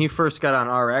James, when he first got on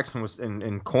RX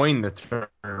and coined the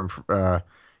term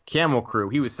Camel Crew,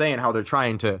 he was saying how they're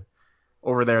trying to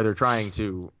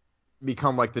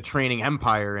become like the training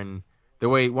empire, and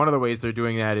one of the ways they're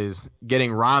doing that is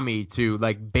getting Ramy to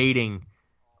like baiting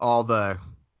all the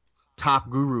top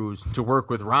gurus to work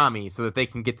with Ramy so that they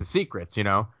can get the secrets.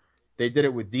 They did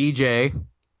it with DJ,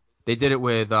 they did it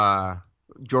with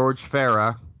George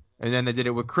Farah, and then they did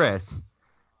it with Chris.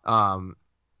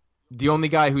 The only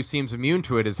guy who seems immune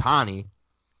to it is Hani,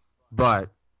 but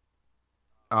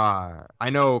I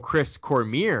know Chris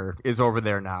Cormier is over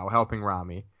there now helping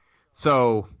Ramy.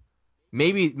 So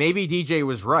maybe DJ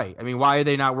was right. I mean, why are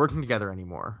they not working together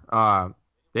anymore?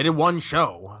 They did one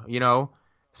show,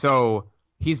 So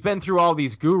he's been through all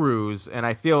these gurus, and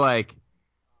I feel like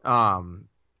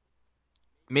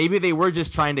maybe they were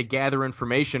just trying to gather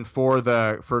information for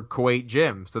Kuwait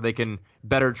Gym so they can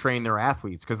better train their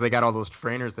athletes because they got all those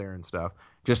trainers there and stuff,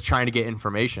 just trying to get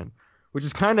information, which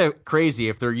is kind of crazy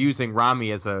if they're using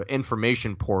Ramy as an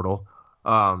information portal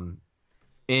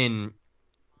in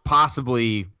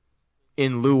possibly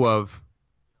in lieu of,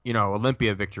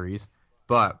 Olympia victories.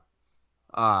 But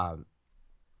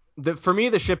for me,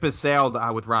 the ship has sailed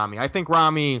with Ramy. I think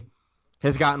Ramy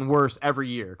has gotten worse every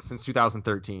year since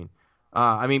 2013.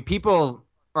 I mean, people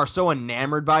are so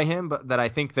enamored by him, but that I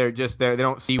think they're just there. They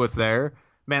don't see what's there.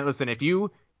 Man, listen, if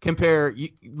you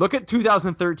look at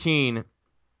 2013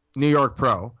 New York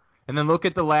Pro, and then look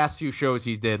at the last few shows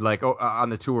he did, like on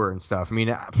the tour and stuff. I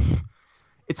mean,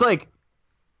 it's like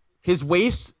his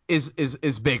waist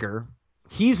is bigger.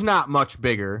 He's not much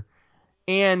bigger,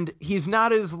 and he's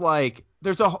not as like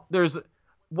there's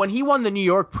when he won the New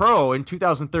York Pro in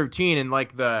 2013 and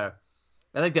like I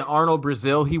think the Arnold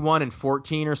Brazil he won in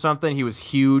 14 or something. He was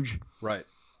huge. Right.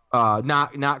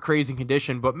 Not crazy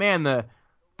condition, but man, the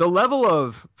level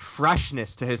of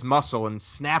freshness to his muscle and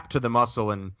snap to the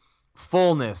muscle and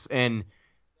fullness and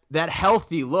that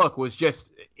healthy look was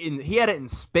just he had it in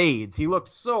spades. He looked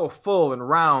so full and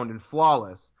round and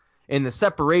flawless, and the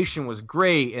separation was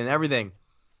great and everything.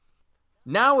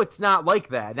 Now it's not like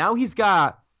that. Now he's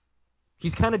kind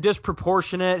of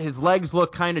disproportionate. His legs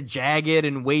look kind of jagged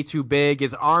and way too big.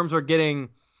 His arms are getting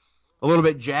a little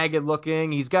bit jagged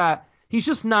looking. He's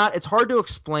just not, it's hard to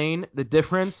explain the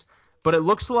difference, but it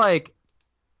looks like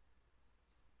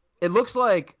in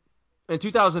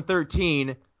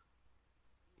 2013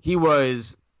 he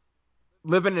was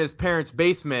living in his parents'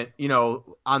 basement,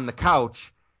 on the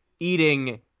couch,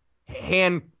 eating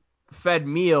hand-fed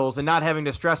meals and not having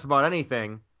to stress about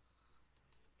anything,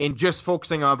 and just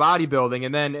focusing on bodybuilding.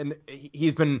 And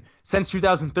he's been, since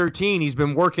 2013, he's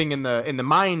been working in the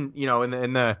mine,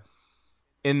 in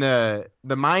the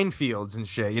minefields and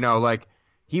shit. Like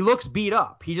he looks beat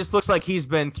up. He just looks like he's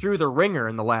been through the ringer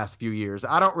in the last few years.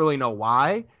 I don't really know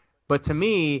why, but to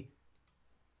me,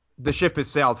 the ship has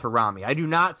sailed for Ramy. I do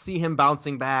not see him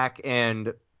bouncing back.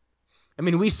 And I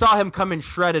mean, we saw him come in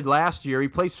shredded last year. He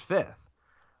placed fifth.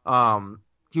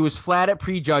 He was flat at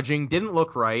prejudging, didn't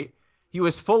look right. He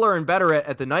was fuller and better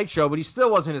at the night show, but he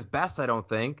still wasn't his best, I don't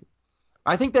think.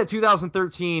 I think that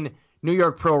 2013 New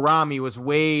York Pro Ramy was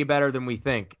way better than we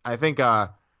think. I think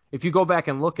if you go back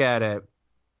and look at it,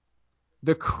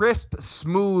 the crisp,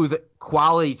 smooth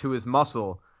quality to his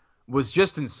muscle was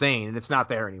just insane, and it's not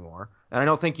there anymore. And I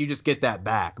don't think you just get that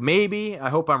back. Maybe. I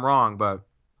hope I'm wrong, but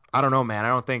I don't know, man. I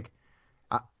don't think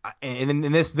and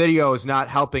this video is not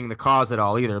helping the cause at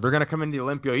all either. They're going to come into the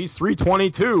Olympia. He's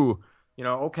 322.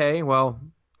 Okay, well,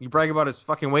 you brag about his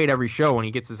fucking weight every show when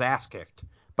he gets his ass kicked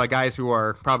by guys who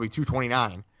are probably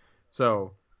 229.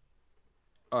 So,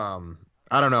 I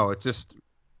don't know. It's just,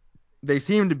 they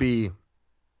seem to be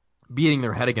beating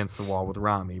their head against the wall with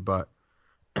Ramy, but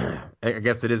I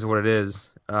guess it is what it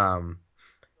is.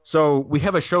 So we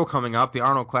have a show coming up, the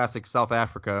Arnold Classic South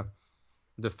Africa,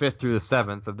 the 5th through the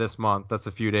 7th of this month. That's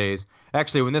a few days.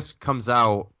 Actually, when this comes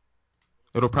out,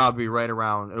 it'll probably be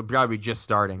it'll probably be just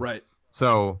starting. Right.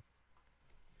 So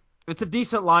it's a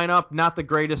decent lineup, not the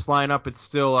greatest lineup. It's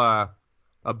still a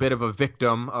bit of a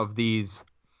victim of these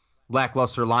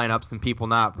lackluster lineups and people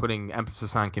not putting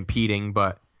emphasis on competing.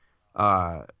 But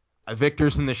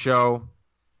Victor's in the show.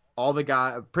 All the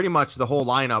guys, pretty much the whole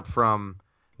lineup from,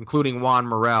 including Juan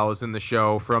Morel, is in the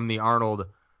show from the Arnold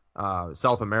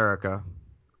South America.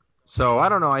 So I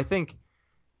don't know. I think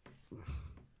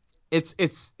it's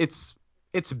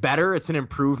better. It's an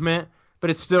improvement, but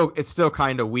it's still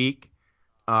kind of weak.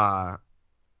 I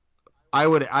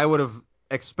would have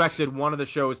expected one of the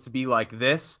shows to be like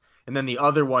this, and then the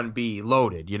other one be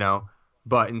loaded,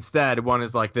 But instead, one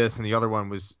is like this, and the other one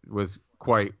was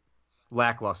quite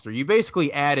lackluster. You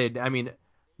basically added,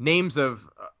 names of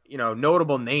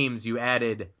notable names. You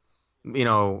added,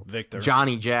 Victor,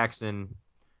 Johnny Jackson,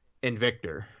 and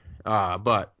Victor.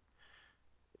 But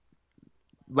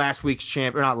last week's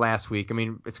champ, or not last week. I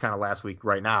mean, it's kind of last week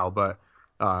right now, but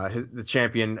the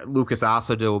champion Lucas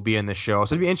Osado will be in the show.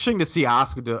 So it'd be interesting to see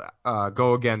Osado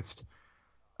go against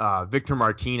Victor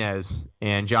Martinez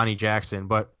and Johnny Jackson.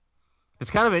 But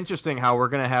it's kind of interesting how we're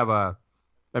gonna have I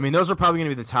mean, those are probably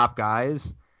gonna be the top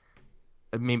guys.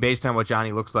 I mean, based on what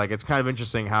Johnny looks like, it's kind of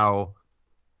interesting how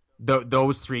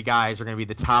those three guys are going to be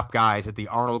the top guys at the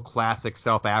Arnold Classic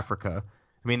South Africa.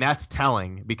 I mean, that's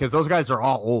telling because those guys are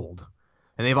all old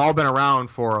and they've all been around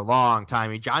for a long time.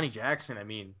 I mean, Johnny Jackson, I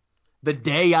mean, the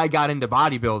day I got into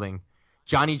bodybuilding,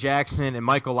 Johnny Jackson and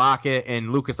Michael Lockett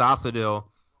and Lucas Osadil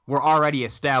were already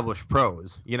established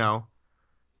pros, you know,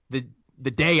 the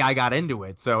day I got into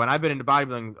it. So, and I've been into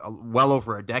bodybuilding well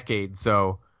over a decade.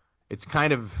 So it's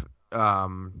kind of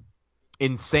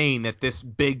insane that this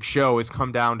big show has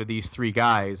come down to these three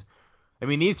guys. I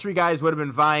mean, these three guys would have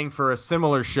been vying for a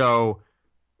similar show,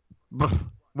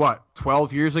 what,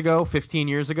 12 years ago, 15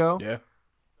 years ago? Yeah.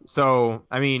 So,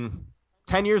 I mean,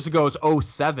 10 years ago is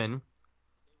 07.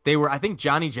 I think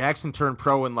Johnny Jackson turned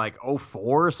pro in like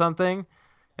 04 or something.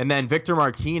 And then Victor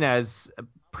Martinez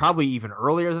probably even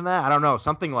earlier than that. I don't know,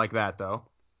 something like that though.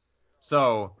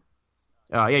 So,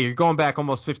 yeah, you're going back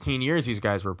almost 15 years. These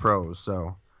guys were pros.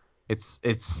 So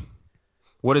it's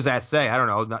what does that say? I don't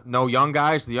know. No young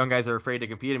guys. The young guys are afraid to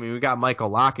compete. I mean, we got Michael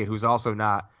Lockett, who's also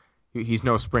he's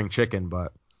no spring chicken,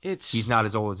 but he's not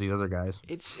as old as these other guys.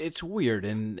 It's weird,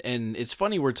 and it's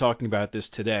funny we're talking about this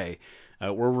today.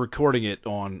 We're recording it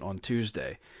on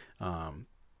Tuesday.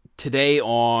 Today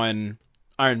on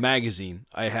Iron Magazine,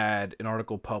 I had an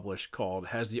article published called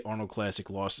 "Has the Arnold Classic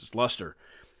Lost its luster?"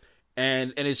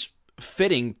 and it's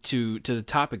fitting to the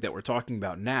topic that we're talking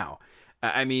about now.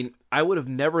 I mean, I would have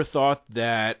never thought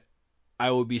that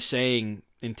I would be saying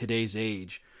in today's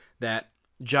age that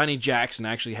Johnny Jackson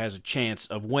actually has a chance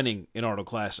of winning an Arnold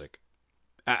Classic.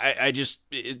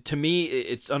 To me,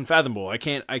 it's unfathomable. I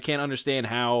can't understand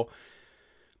how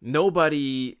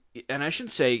nobody, and I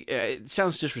shouldn't say, it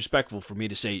sounds disrespectful for me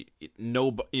to say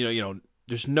no,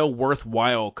 there's no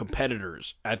worthwhile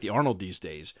competitors at the Arnold these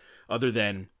days other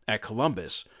than at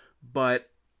Columbus. But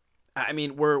I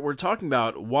mean, we're talking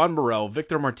about Juan Morel,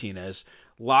 Victor Martinez,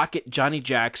 Lockett, Johnny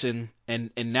Jackson, and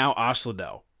now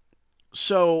Osladell.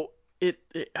 So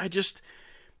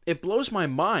it blows my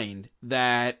mind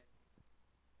that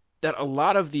a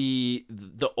lot of the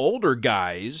older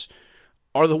guys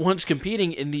are the ones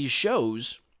competing in these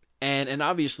shows and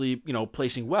obviously,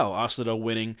 placing well. Osladell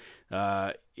winning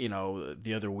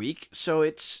the other week. So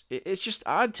it's just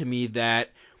odd to me that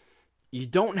you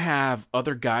don't have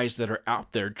other guys that are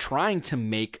out there trying to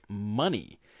make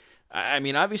money. I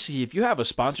mean, obviously, if you have a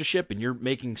sponsorship and you're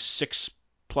making 6+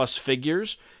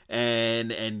 figures,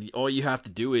 and all you have to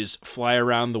do is fly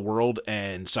around the world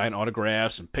and sign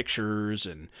autographs and pictures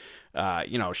and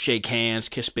shake hands,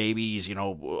 kiss babies,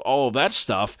 all of that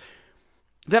stuff,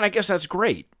 then I guess that's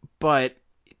great. But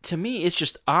to me, it's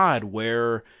just odd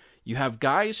where you have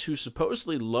guys who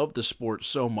supposedly love the sport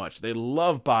so much. They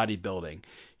love bodybuilding.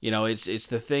 It's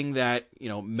the thing that,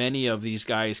 many of these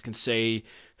guys can say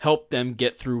helped them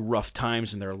get through rough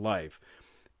times in their life.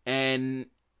 And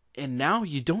now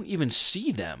you don't even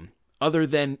see them other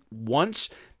than once,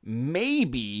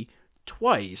 maybe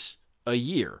twice a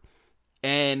year.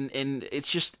 And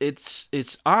it's just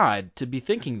it's odd to be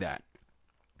thinking that.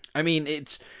 I mean,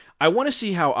 I want to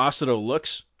see how Asado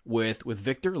looks with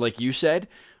Victor, like you said.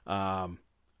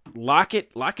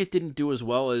 Lockett didn't do as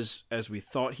well as we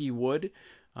thought he would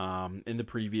in the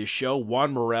previous show.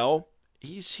 Juan Morel,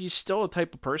 he's still a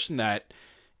type of person that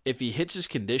if he hits his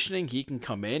conditioning, he can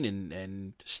come in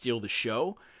and steal the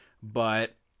show.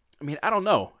 But I mean, I don't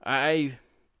know.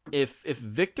 If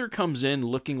Victor comes in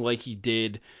looking like he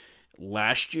did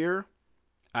last year,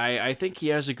 I think he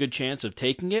has a good chance of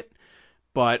taking it.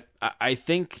 But I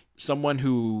think someone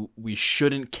who we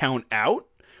shouldn't count out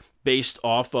based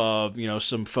off of,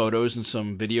 some photos and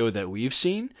some video that we've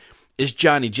seen is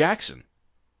Johnny Jackson.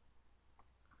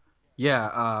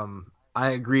 Yeah,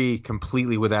 I agree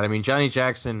completely with that. I mean, Johnny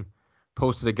Jackson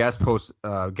posted a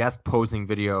guest posing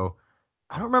video.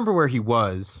 I don't remember where he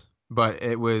was, but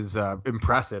it was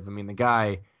impressive. I mean, the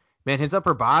guy, man, his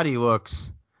upper body looks,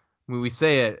 I mean, we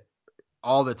say it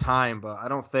all the time, but I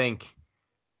don't think,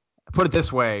 put it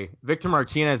this way, Victor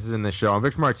Martinez is in the show, and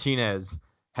Victor Martinez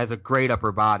has a great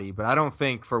upper body, but I don't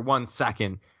think for 1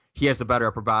 second he has a better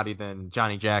upper body than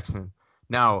Johnny Jackson.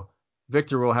 Now,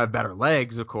 Victor will have better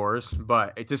legs, of course,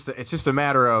 but it's just a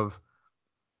matter of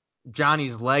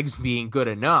Johnny's legs being good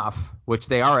enough, which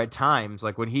they are at times.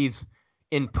 Like when he's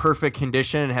in perfect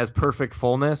condition and has perfect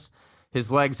fullness,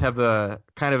 his legs have the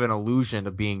kind of an illusion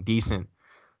of being decent.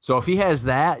 So if he has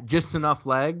that, just enough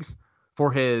legs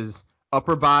for his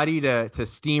upper body to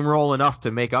steamroll enough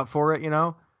to make up for it,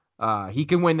 he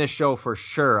can win this show for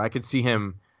sure. I could see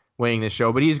him winning this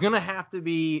show, but he's going to have to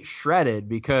be shredded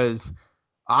because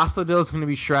Osladil is going to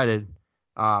be shredded.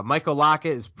 Michael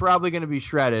Lockett is probably going to be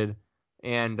shredded.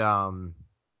 And,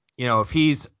 if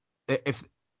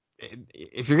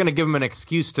you're going to give him an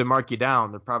excuse to mark you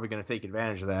down, they're probably going to take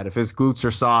advantage of that. If his glutes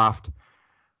are soft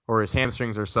or his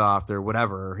hamstrings are soft or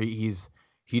whatever,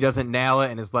 he doesn't nail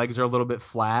it and his legs are a little bit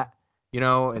flat,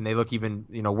 and they look even,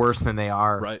 worse than they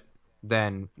are, Right.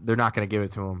 then they're not going to give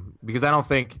it to him because I don't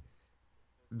think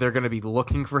they're going to be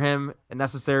looking for him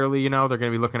necessarily. They're going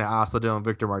to be looking at Osladil and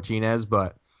Victor Martinez,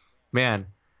 but man,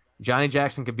 Johnny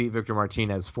Jackson could beat Victor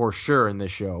Martinez for sure in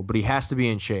this show, but he has to be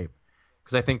in shape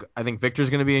because I think Victor's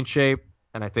going to be in shape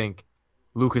and I think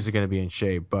Lucas is going to be in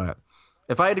shape. But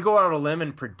if I had to go out on a limb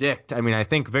and predict, I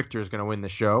think Victor is going to win the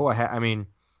show.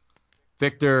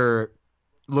 Victor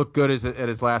looked good at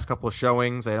his last couple of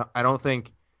showings. I don't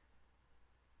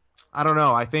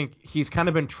know. I think he's kind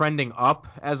of been trending up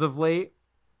as of late.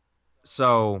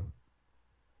 So,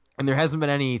 and there hasn't been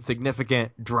any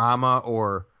significant drama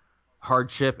or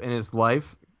hardship in his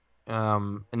life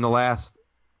in the last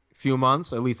few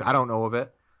months. At least I don't know of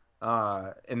it.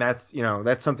 And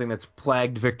that's something that's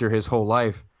plagued Victor his whole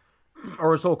life,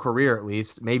 or his whole career at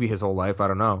least, maybe his whole life. I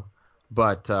don't know.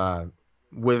 But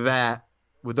with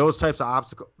those type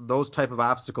of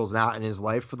obstacles not in his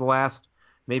life for the last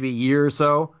maybe year or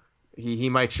so, he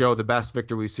might show the best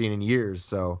Victor we've seen in years.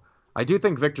 So I do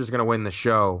think Victor's going to win the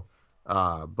show,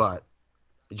 but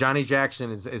Johnny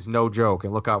Jackson is no joke,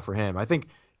 and look out for him. I think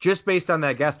just based on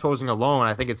that guest posing alone,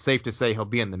 I think it's safe to say he'll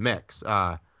be in the mix.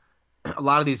 A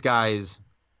lot of these guys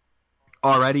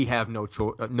already have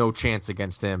no chance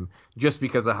against him just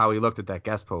because of how he looked at that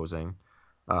guest posing.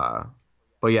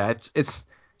 But yeah,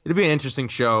 it'll be an interesting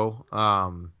show.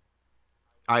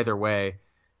 Either way,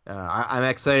 I'm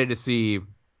excited to see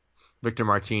Victor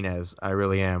Martinez. I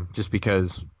really am, just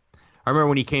because I remember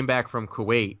when he came back from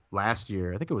Kuwait last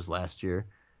year. I think it was last year,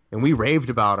 and we raved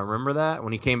about him. Remember that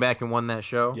when he came back and won that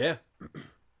show? Yeah.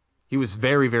 He was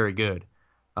very, very good.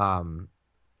 And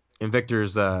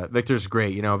Victor's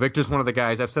great. Victor's one of the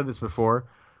guys. I've said this before.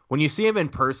 When you see him in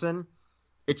person,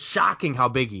 it's shocking how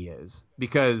big he is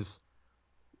because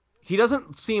he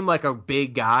doesn't seem like a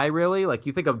big guy, really. Like,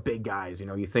 you think of big guys,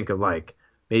 you think of like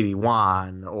maybe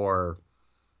Juan or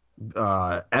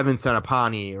Evan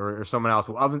Senapani or someone else.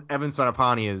 Well, Evan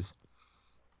Senapani is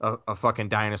a fucking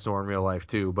dinosaur in real life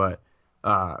too. But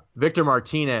Victor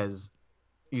Martinez,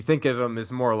 you think of him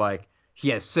as more like he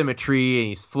has symmetry and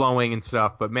he's flowing and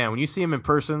stuff. But man, when you see him in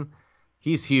person,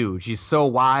 he's huge. He's so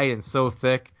wide and so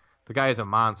thick. The guy is a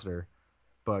monster.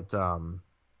 But I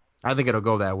think it'll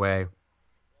go that way.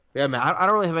 Yeah, man, I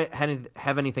don't really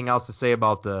have anything else to say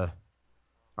about the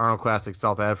Arnold Classic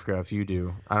South Africa. If you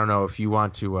do, I don't know if you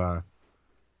want to.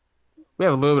 We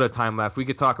have a little bit of time left. We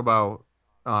could talk about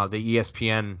the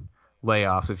ESPN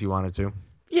layoffs if you wanted to.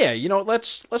 Yeah,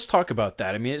 let's talk about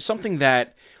that. I mean, it's something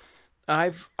that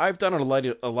I've done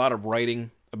a lot of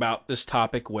writing about this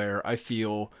topic where I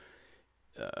feel,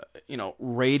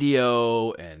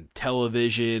 radio and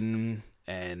television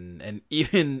and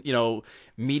even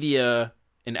media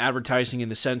and advertising in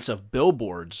the sense of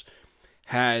billboards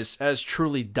has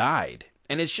truly died.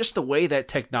 And it's just the way that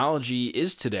technology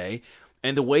is today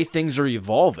and the way things are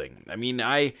evolving. I mean,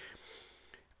 I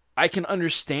can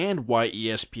understand why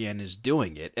ESPN is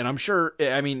doing it, and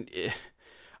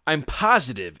I'm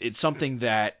positive it's something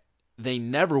that they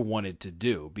never wanted to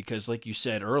do because, like you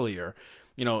said earlier,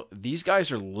 these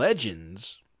guys are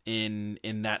legends in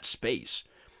that space.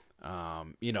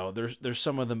 There's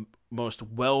some of the most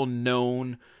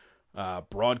well-known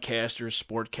broadcasters,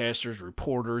 sportcasters,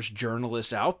 reporters,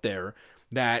 journalists out there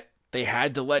that they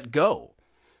had to let go.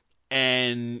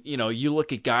 And you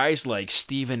look at guys like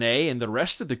Stephen A. and the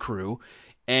rest of the crew,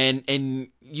 and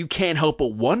you can't help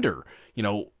but wonder,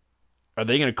 are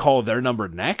they going to call their number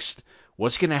next?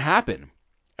 What's going to happen?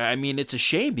 I mean, it's a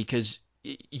shame because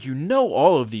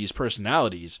all of these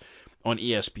personalities on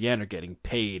ESPN are getting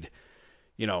paid,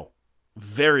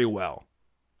 very well.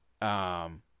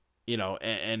 And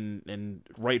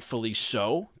rightfully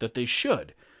so that they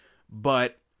should.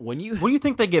 But What do you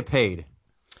think they get paid?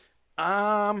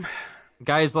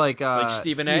 Guys like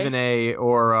Stephen A.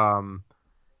 or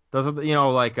those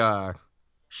are like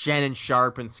Shannon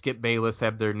Sharp and Skip Bayless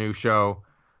have their new show.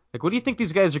 Like, what do you think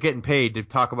these guys are getting paid to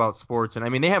talk about sports? And I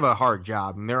mean, they have a hard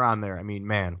job and they're on there. I mean,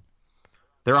 man,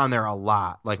 they're on there a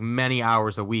lot, like many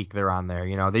hours a week. They're on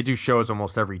there. They do shows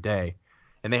almost every day,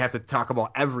 and they have to talk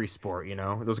about every sport.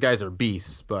 Those guys are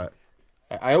beasts. But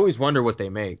I always wonder what they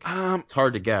make. It's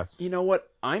hard to guess. You know what?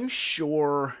 I'm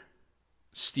sure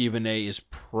Stephen A is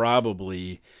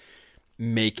probably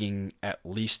making at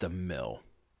least $1 million,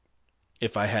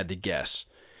 if I had to guess.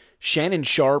 Shannon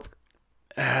Sharp,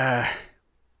 I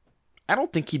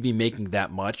don't think he'd be making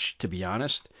that much, to be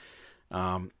honest.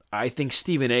 I think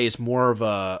Stephen A is more of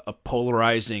a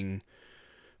polarizing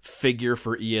figure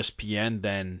for ESPN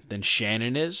than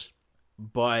Shannon is,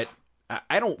 but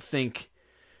I don't think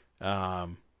a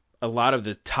lot of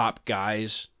the top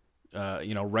guys,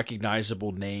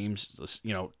 recognizable names,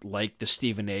 like the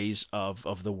Stephen A's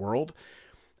of the world,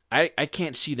 I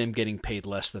can't see them getting paid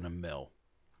less than $1 million.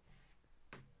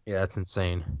 Yeah, that's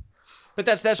insane. But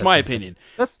that's That's my insane. opinion.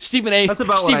 That's Stephen A. that's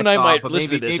about what I Stephen A. thought, might but listen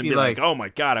to this and maybe be like, like "Oh my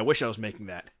god, I wish I was making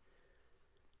that."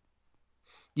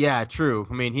 yeah, true.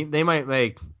 I mean, they might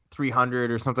make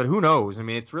 300 or something. Who knows? I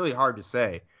mean, it's really hard to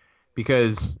say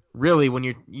because really when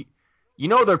you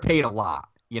know they're paid a lot.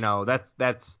 That's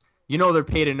they're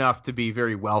paid enough to be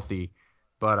very wealthy,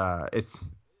 but it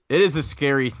is a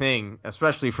scary thing,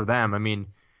 especially for them. I mean,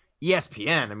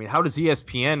 ESPN. I mean, how does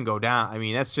ESPN go down? I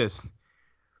mean, that's just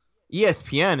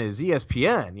ESPN is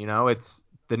ESPN. It's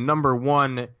the number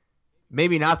one,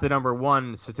 maybe not the number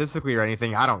one statistically or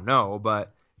anything. I don't know,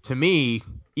 but to me,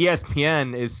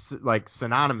 ESPN is like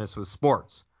synonymous with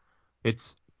sports.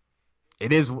 It's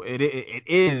it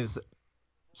is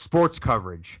sports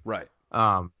coverage. Right.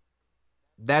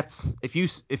 That's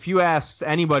if you ask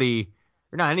anybody,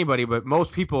 or not anybody, but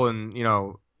most people in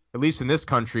at least in this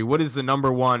country, what is the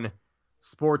number one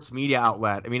sports media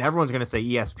outlet? I mean, everyone's gonna say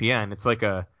ESPN.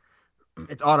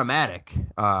 It's automatic.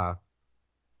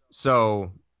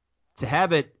 So to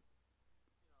have it,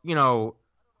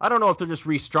 I don't know if they're just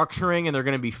restructuring and they're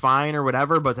going to be fine or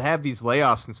whatever, but to have these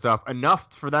layoffs and stuff,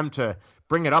 enough for them to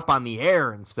bring it up on the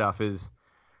air and stuff is,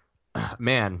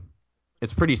 man,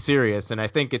 it's pretty serious. And I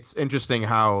think it's interesting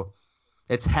how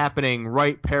it's happening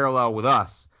right parallel with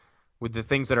us, with the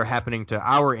things that are happening to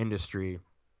our industry,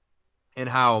 and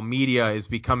how media is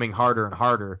becoming harder and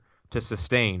harder to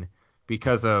sustain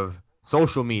because of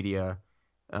social media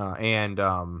and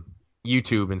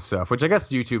YouTube and stuff, which I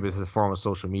guess YouTube is a form of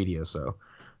social media. So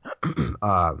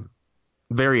uh,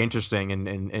 very interesting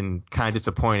and kind of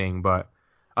disappointing. But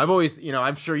I've always,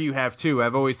 I'm sure you have too.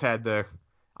 I've always had the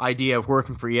idea of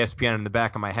working for ESPN in the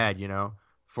back of my head,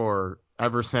 for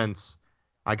ever since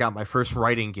I got my first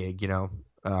writing gig.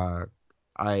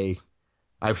 I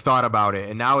I've thought about it,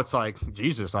 and now it's like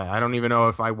Jesus. I don't even know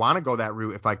if I want to go that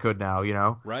route if I could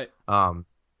now. Right.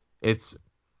 It's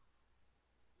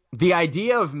the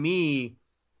idea of me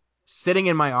sitting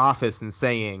in my office and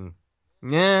saying,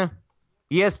 "Yeah,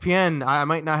 ESPN, I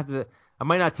might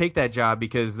not take that job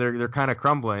because they're kind of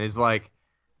crumbling." Is like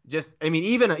just, I mean,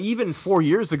 even 4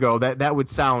 years ago, that would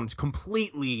sound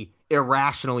completely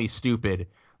irrationally stupid.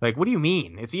 Like, what do you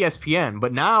mean? It's ESPN.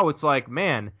 But now it's like,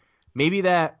 man, maybe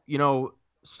that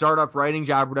startup writing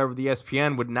job, or whatever, the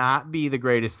ESPN would not be the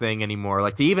greatest thing anymore.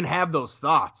 Like to even have those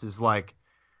thoughts is like,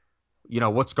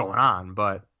 what's going on?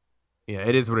 But yeah,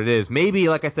 it is what it is. Maybe,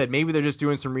 like I said, maybe they're just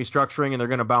doing some restructuring and they're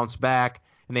going to bounce back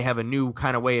and they have a new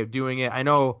kind of way of doing it. I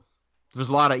know there's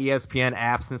a lot of ESPN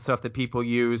apps and stuff that people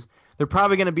use. They're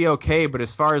probably going to be okay, but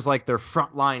as far as like their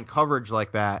frontline coverage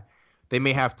like that, they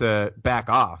may have to back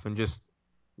off and just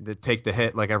to take the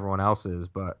hit like everyone else is.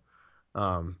 But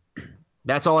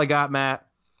that's all I got, Matt.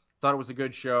 Thought it was a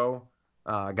good show.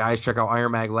 Guys, check out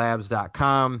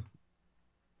ironmaglabs.com,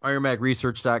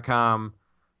 ironmagresearch.com,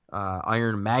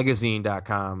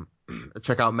 ironmagazine.com.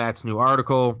 Check out Matt's new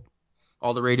article.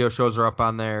 All the radio shows are up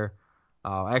on there.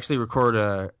 I actually recorded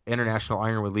a International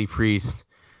Iron with Lee Priest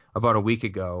about a week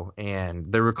ago,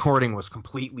 and the recording was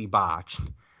completely botched.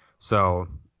 So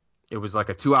it was like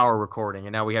a 2-hour recording,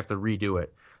 and now we have to redo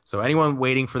it. So anyone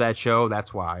waiting for that show,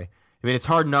 that's why. I mean, it's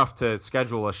hard enough to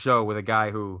schedule a show with a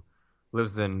guy who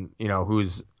lives in,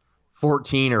 who's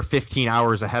 14 or 15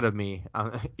 hours ahead of me,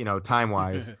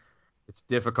 time-wise. It's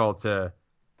difficult to,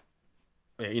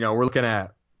 we're looking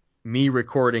at me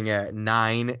recording at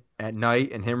 9 at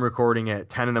night and him recording at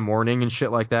 10 in the morning and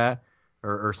shit like that,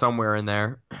 or somewhere in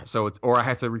there. So or I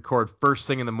have to record first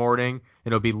thing in the morning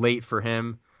and it'll be late for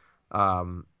him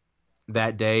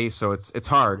that day. So it's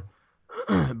hard.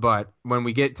 But when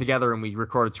we get together and we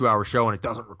record a 2-hour show and it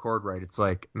doesn't record right, it's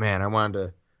like, man, I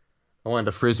wanted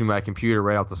to frisbee my computer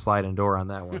right out the sliding door on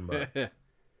that one, but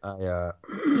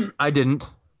I didn't.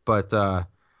 But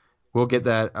we'll get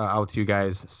that out to you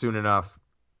guys soon enough.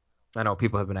 I know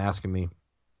people have been asking me.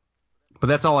 But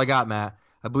that's all I got, Matt.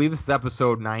 I believe this is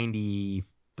episode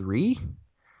 93?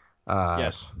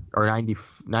 Yes. Or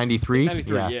 93?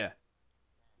 93, yeah.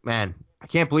 Man, I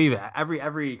can't believe it.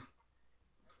 Every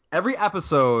every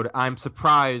episode, I'm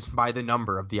surprised by the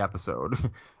number of the episode.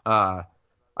 I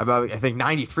think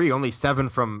 93, only 7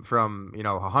 from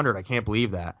 100. I can't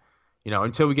believe that.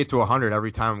 Until we get to 100,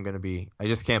 every time I'm gonna be. I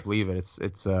just can't believe it.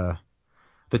 It's the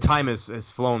time has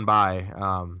flown by.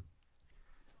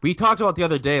 We talked about the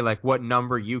other day like what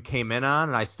number you came in on,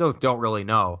 and I still don't really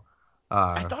know.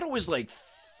 I thought it was like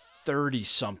 30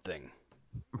 something.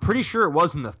 I'm pretty sure it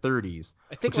was in the 30s,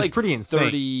 I think which is like pretty insane.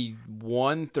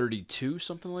 31, 32,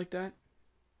 something like that.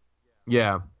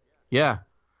 Yeah, yeah.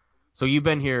 So you've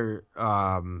been here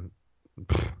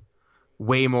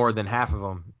way more than half of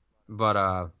them,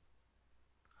 but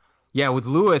yeah, with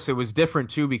Lewis it was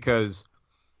different too because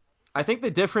I think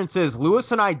the difference is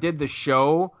Lewis and I did the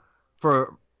show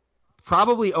for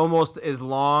probably almost as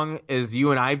long as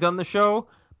you and I've done the show,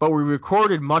 but we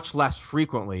recorded much less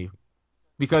frequently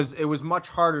because it was much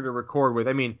harder to record with.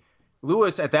 I mean,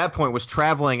 Lewis at that point was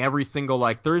traveling every single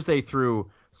like Thursday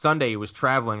through Sunday. He was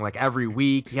traveling like every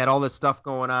week. He had all this stuff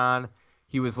going on.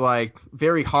 He was like it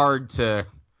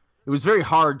was very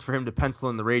hard for him to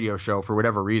pencil in the radio show for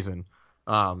whatever reason.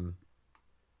 So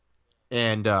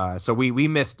we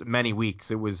missed many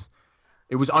weeks. It was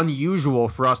unusual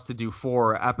for us to do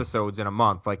 4 episodes in a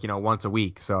month, like, once a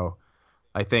week. So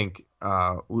I think,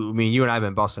 you and I have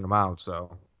been busting them out.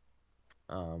 So,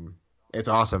 it's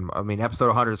awesome. I mean, episode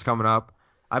 100 is coming up.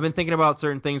 I've been thinking about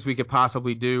certain things we could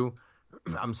possibly do.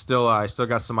 I still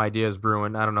got some ideas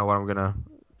brewing. I don't know what I'm going to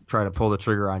try to pull the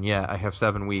trigger on yet. I have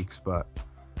 7 weeks, but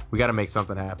we got to make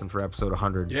something happen for episode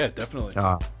 100. Yeah, definitely.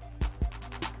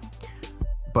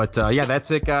 But yeah,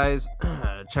 that's it, guys.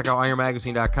 Check out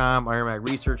ironmagazine.com,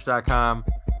 ironmagresearch.com.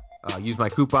 Use my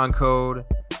coupon code.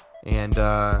 And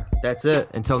that's it.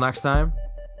 Until next time,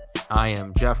 I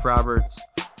am Jeff Roberts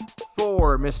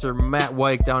for Mr. Matt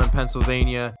White down in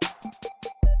Pennsylvania.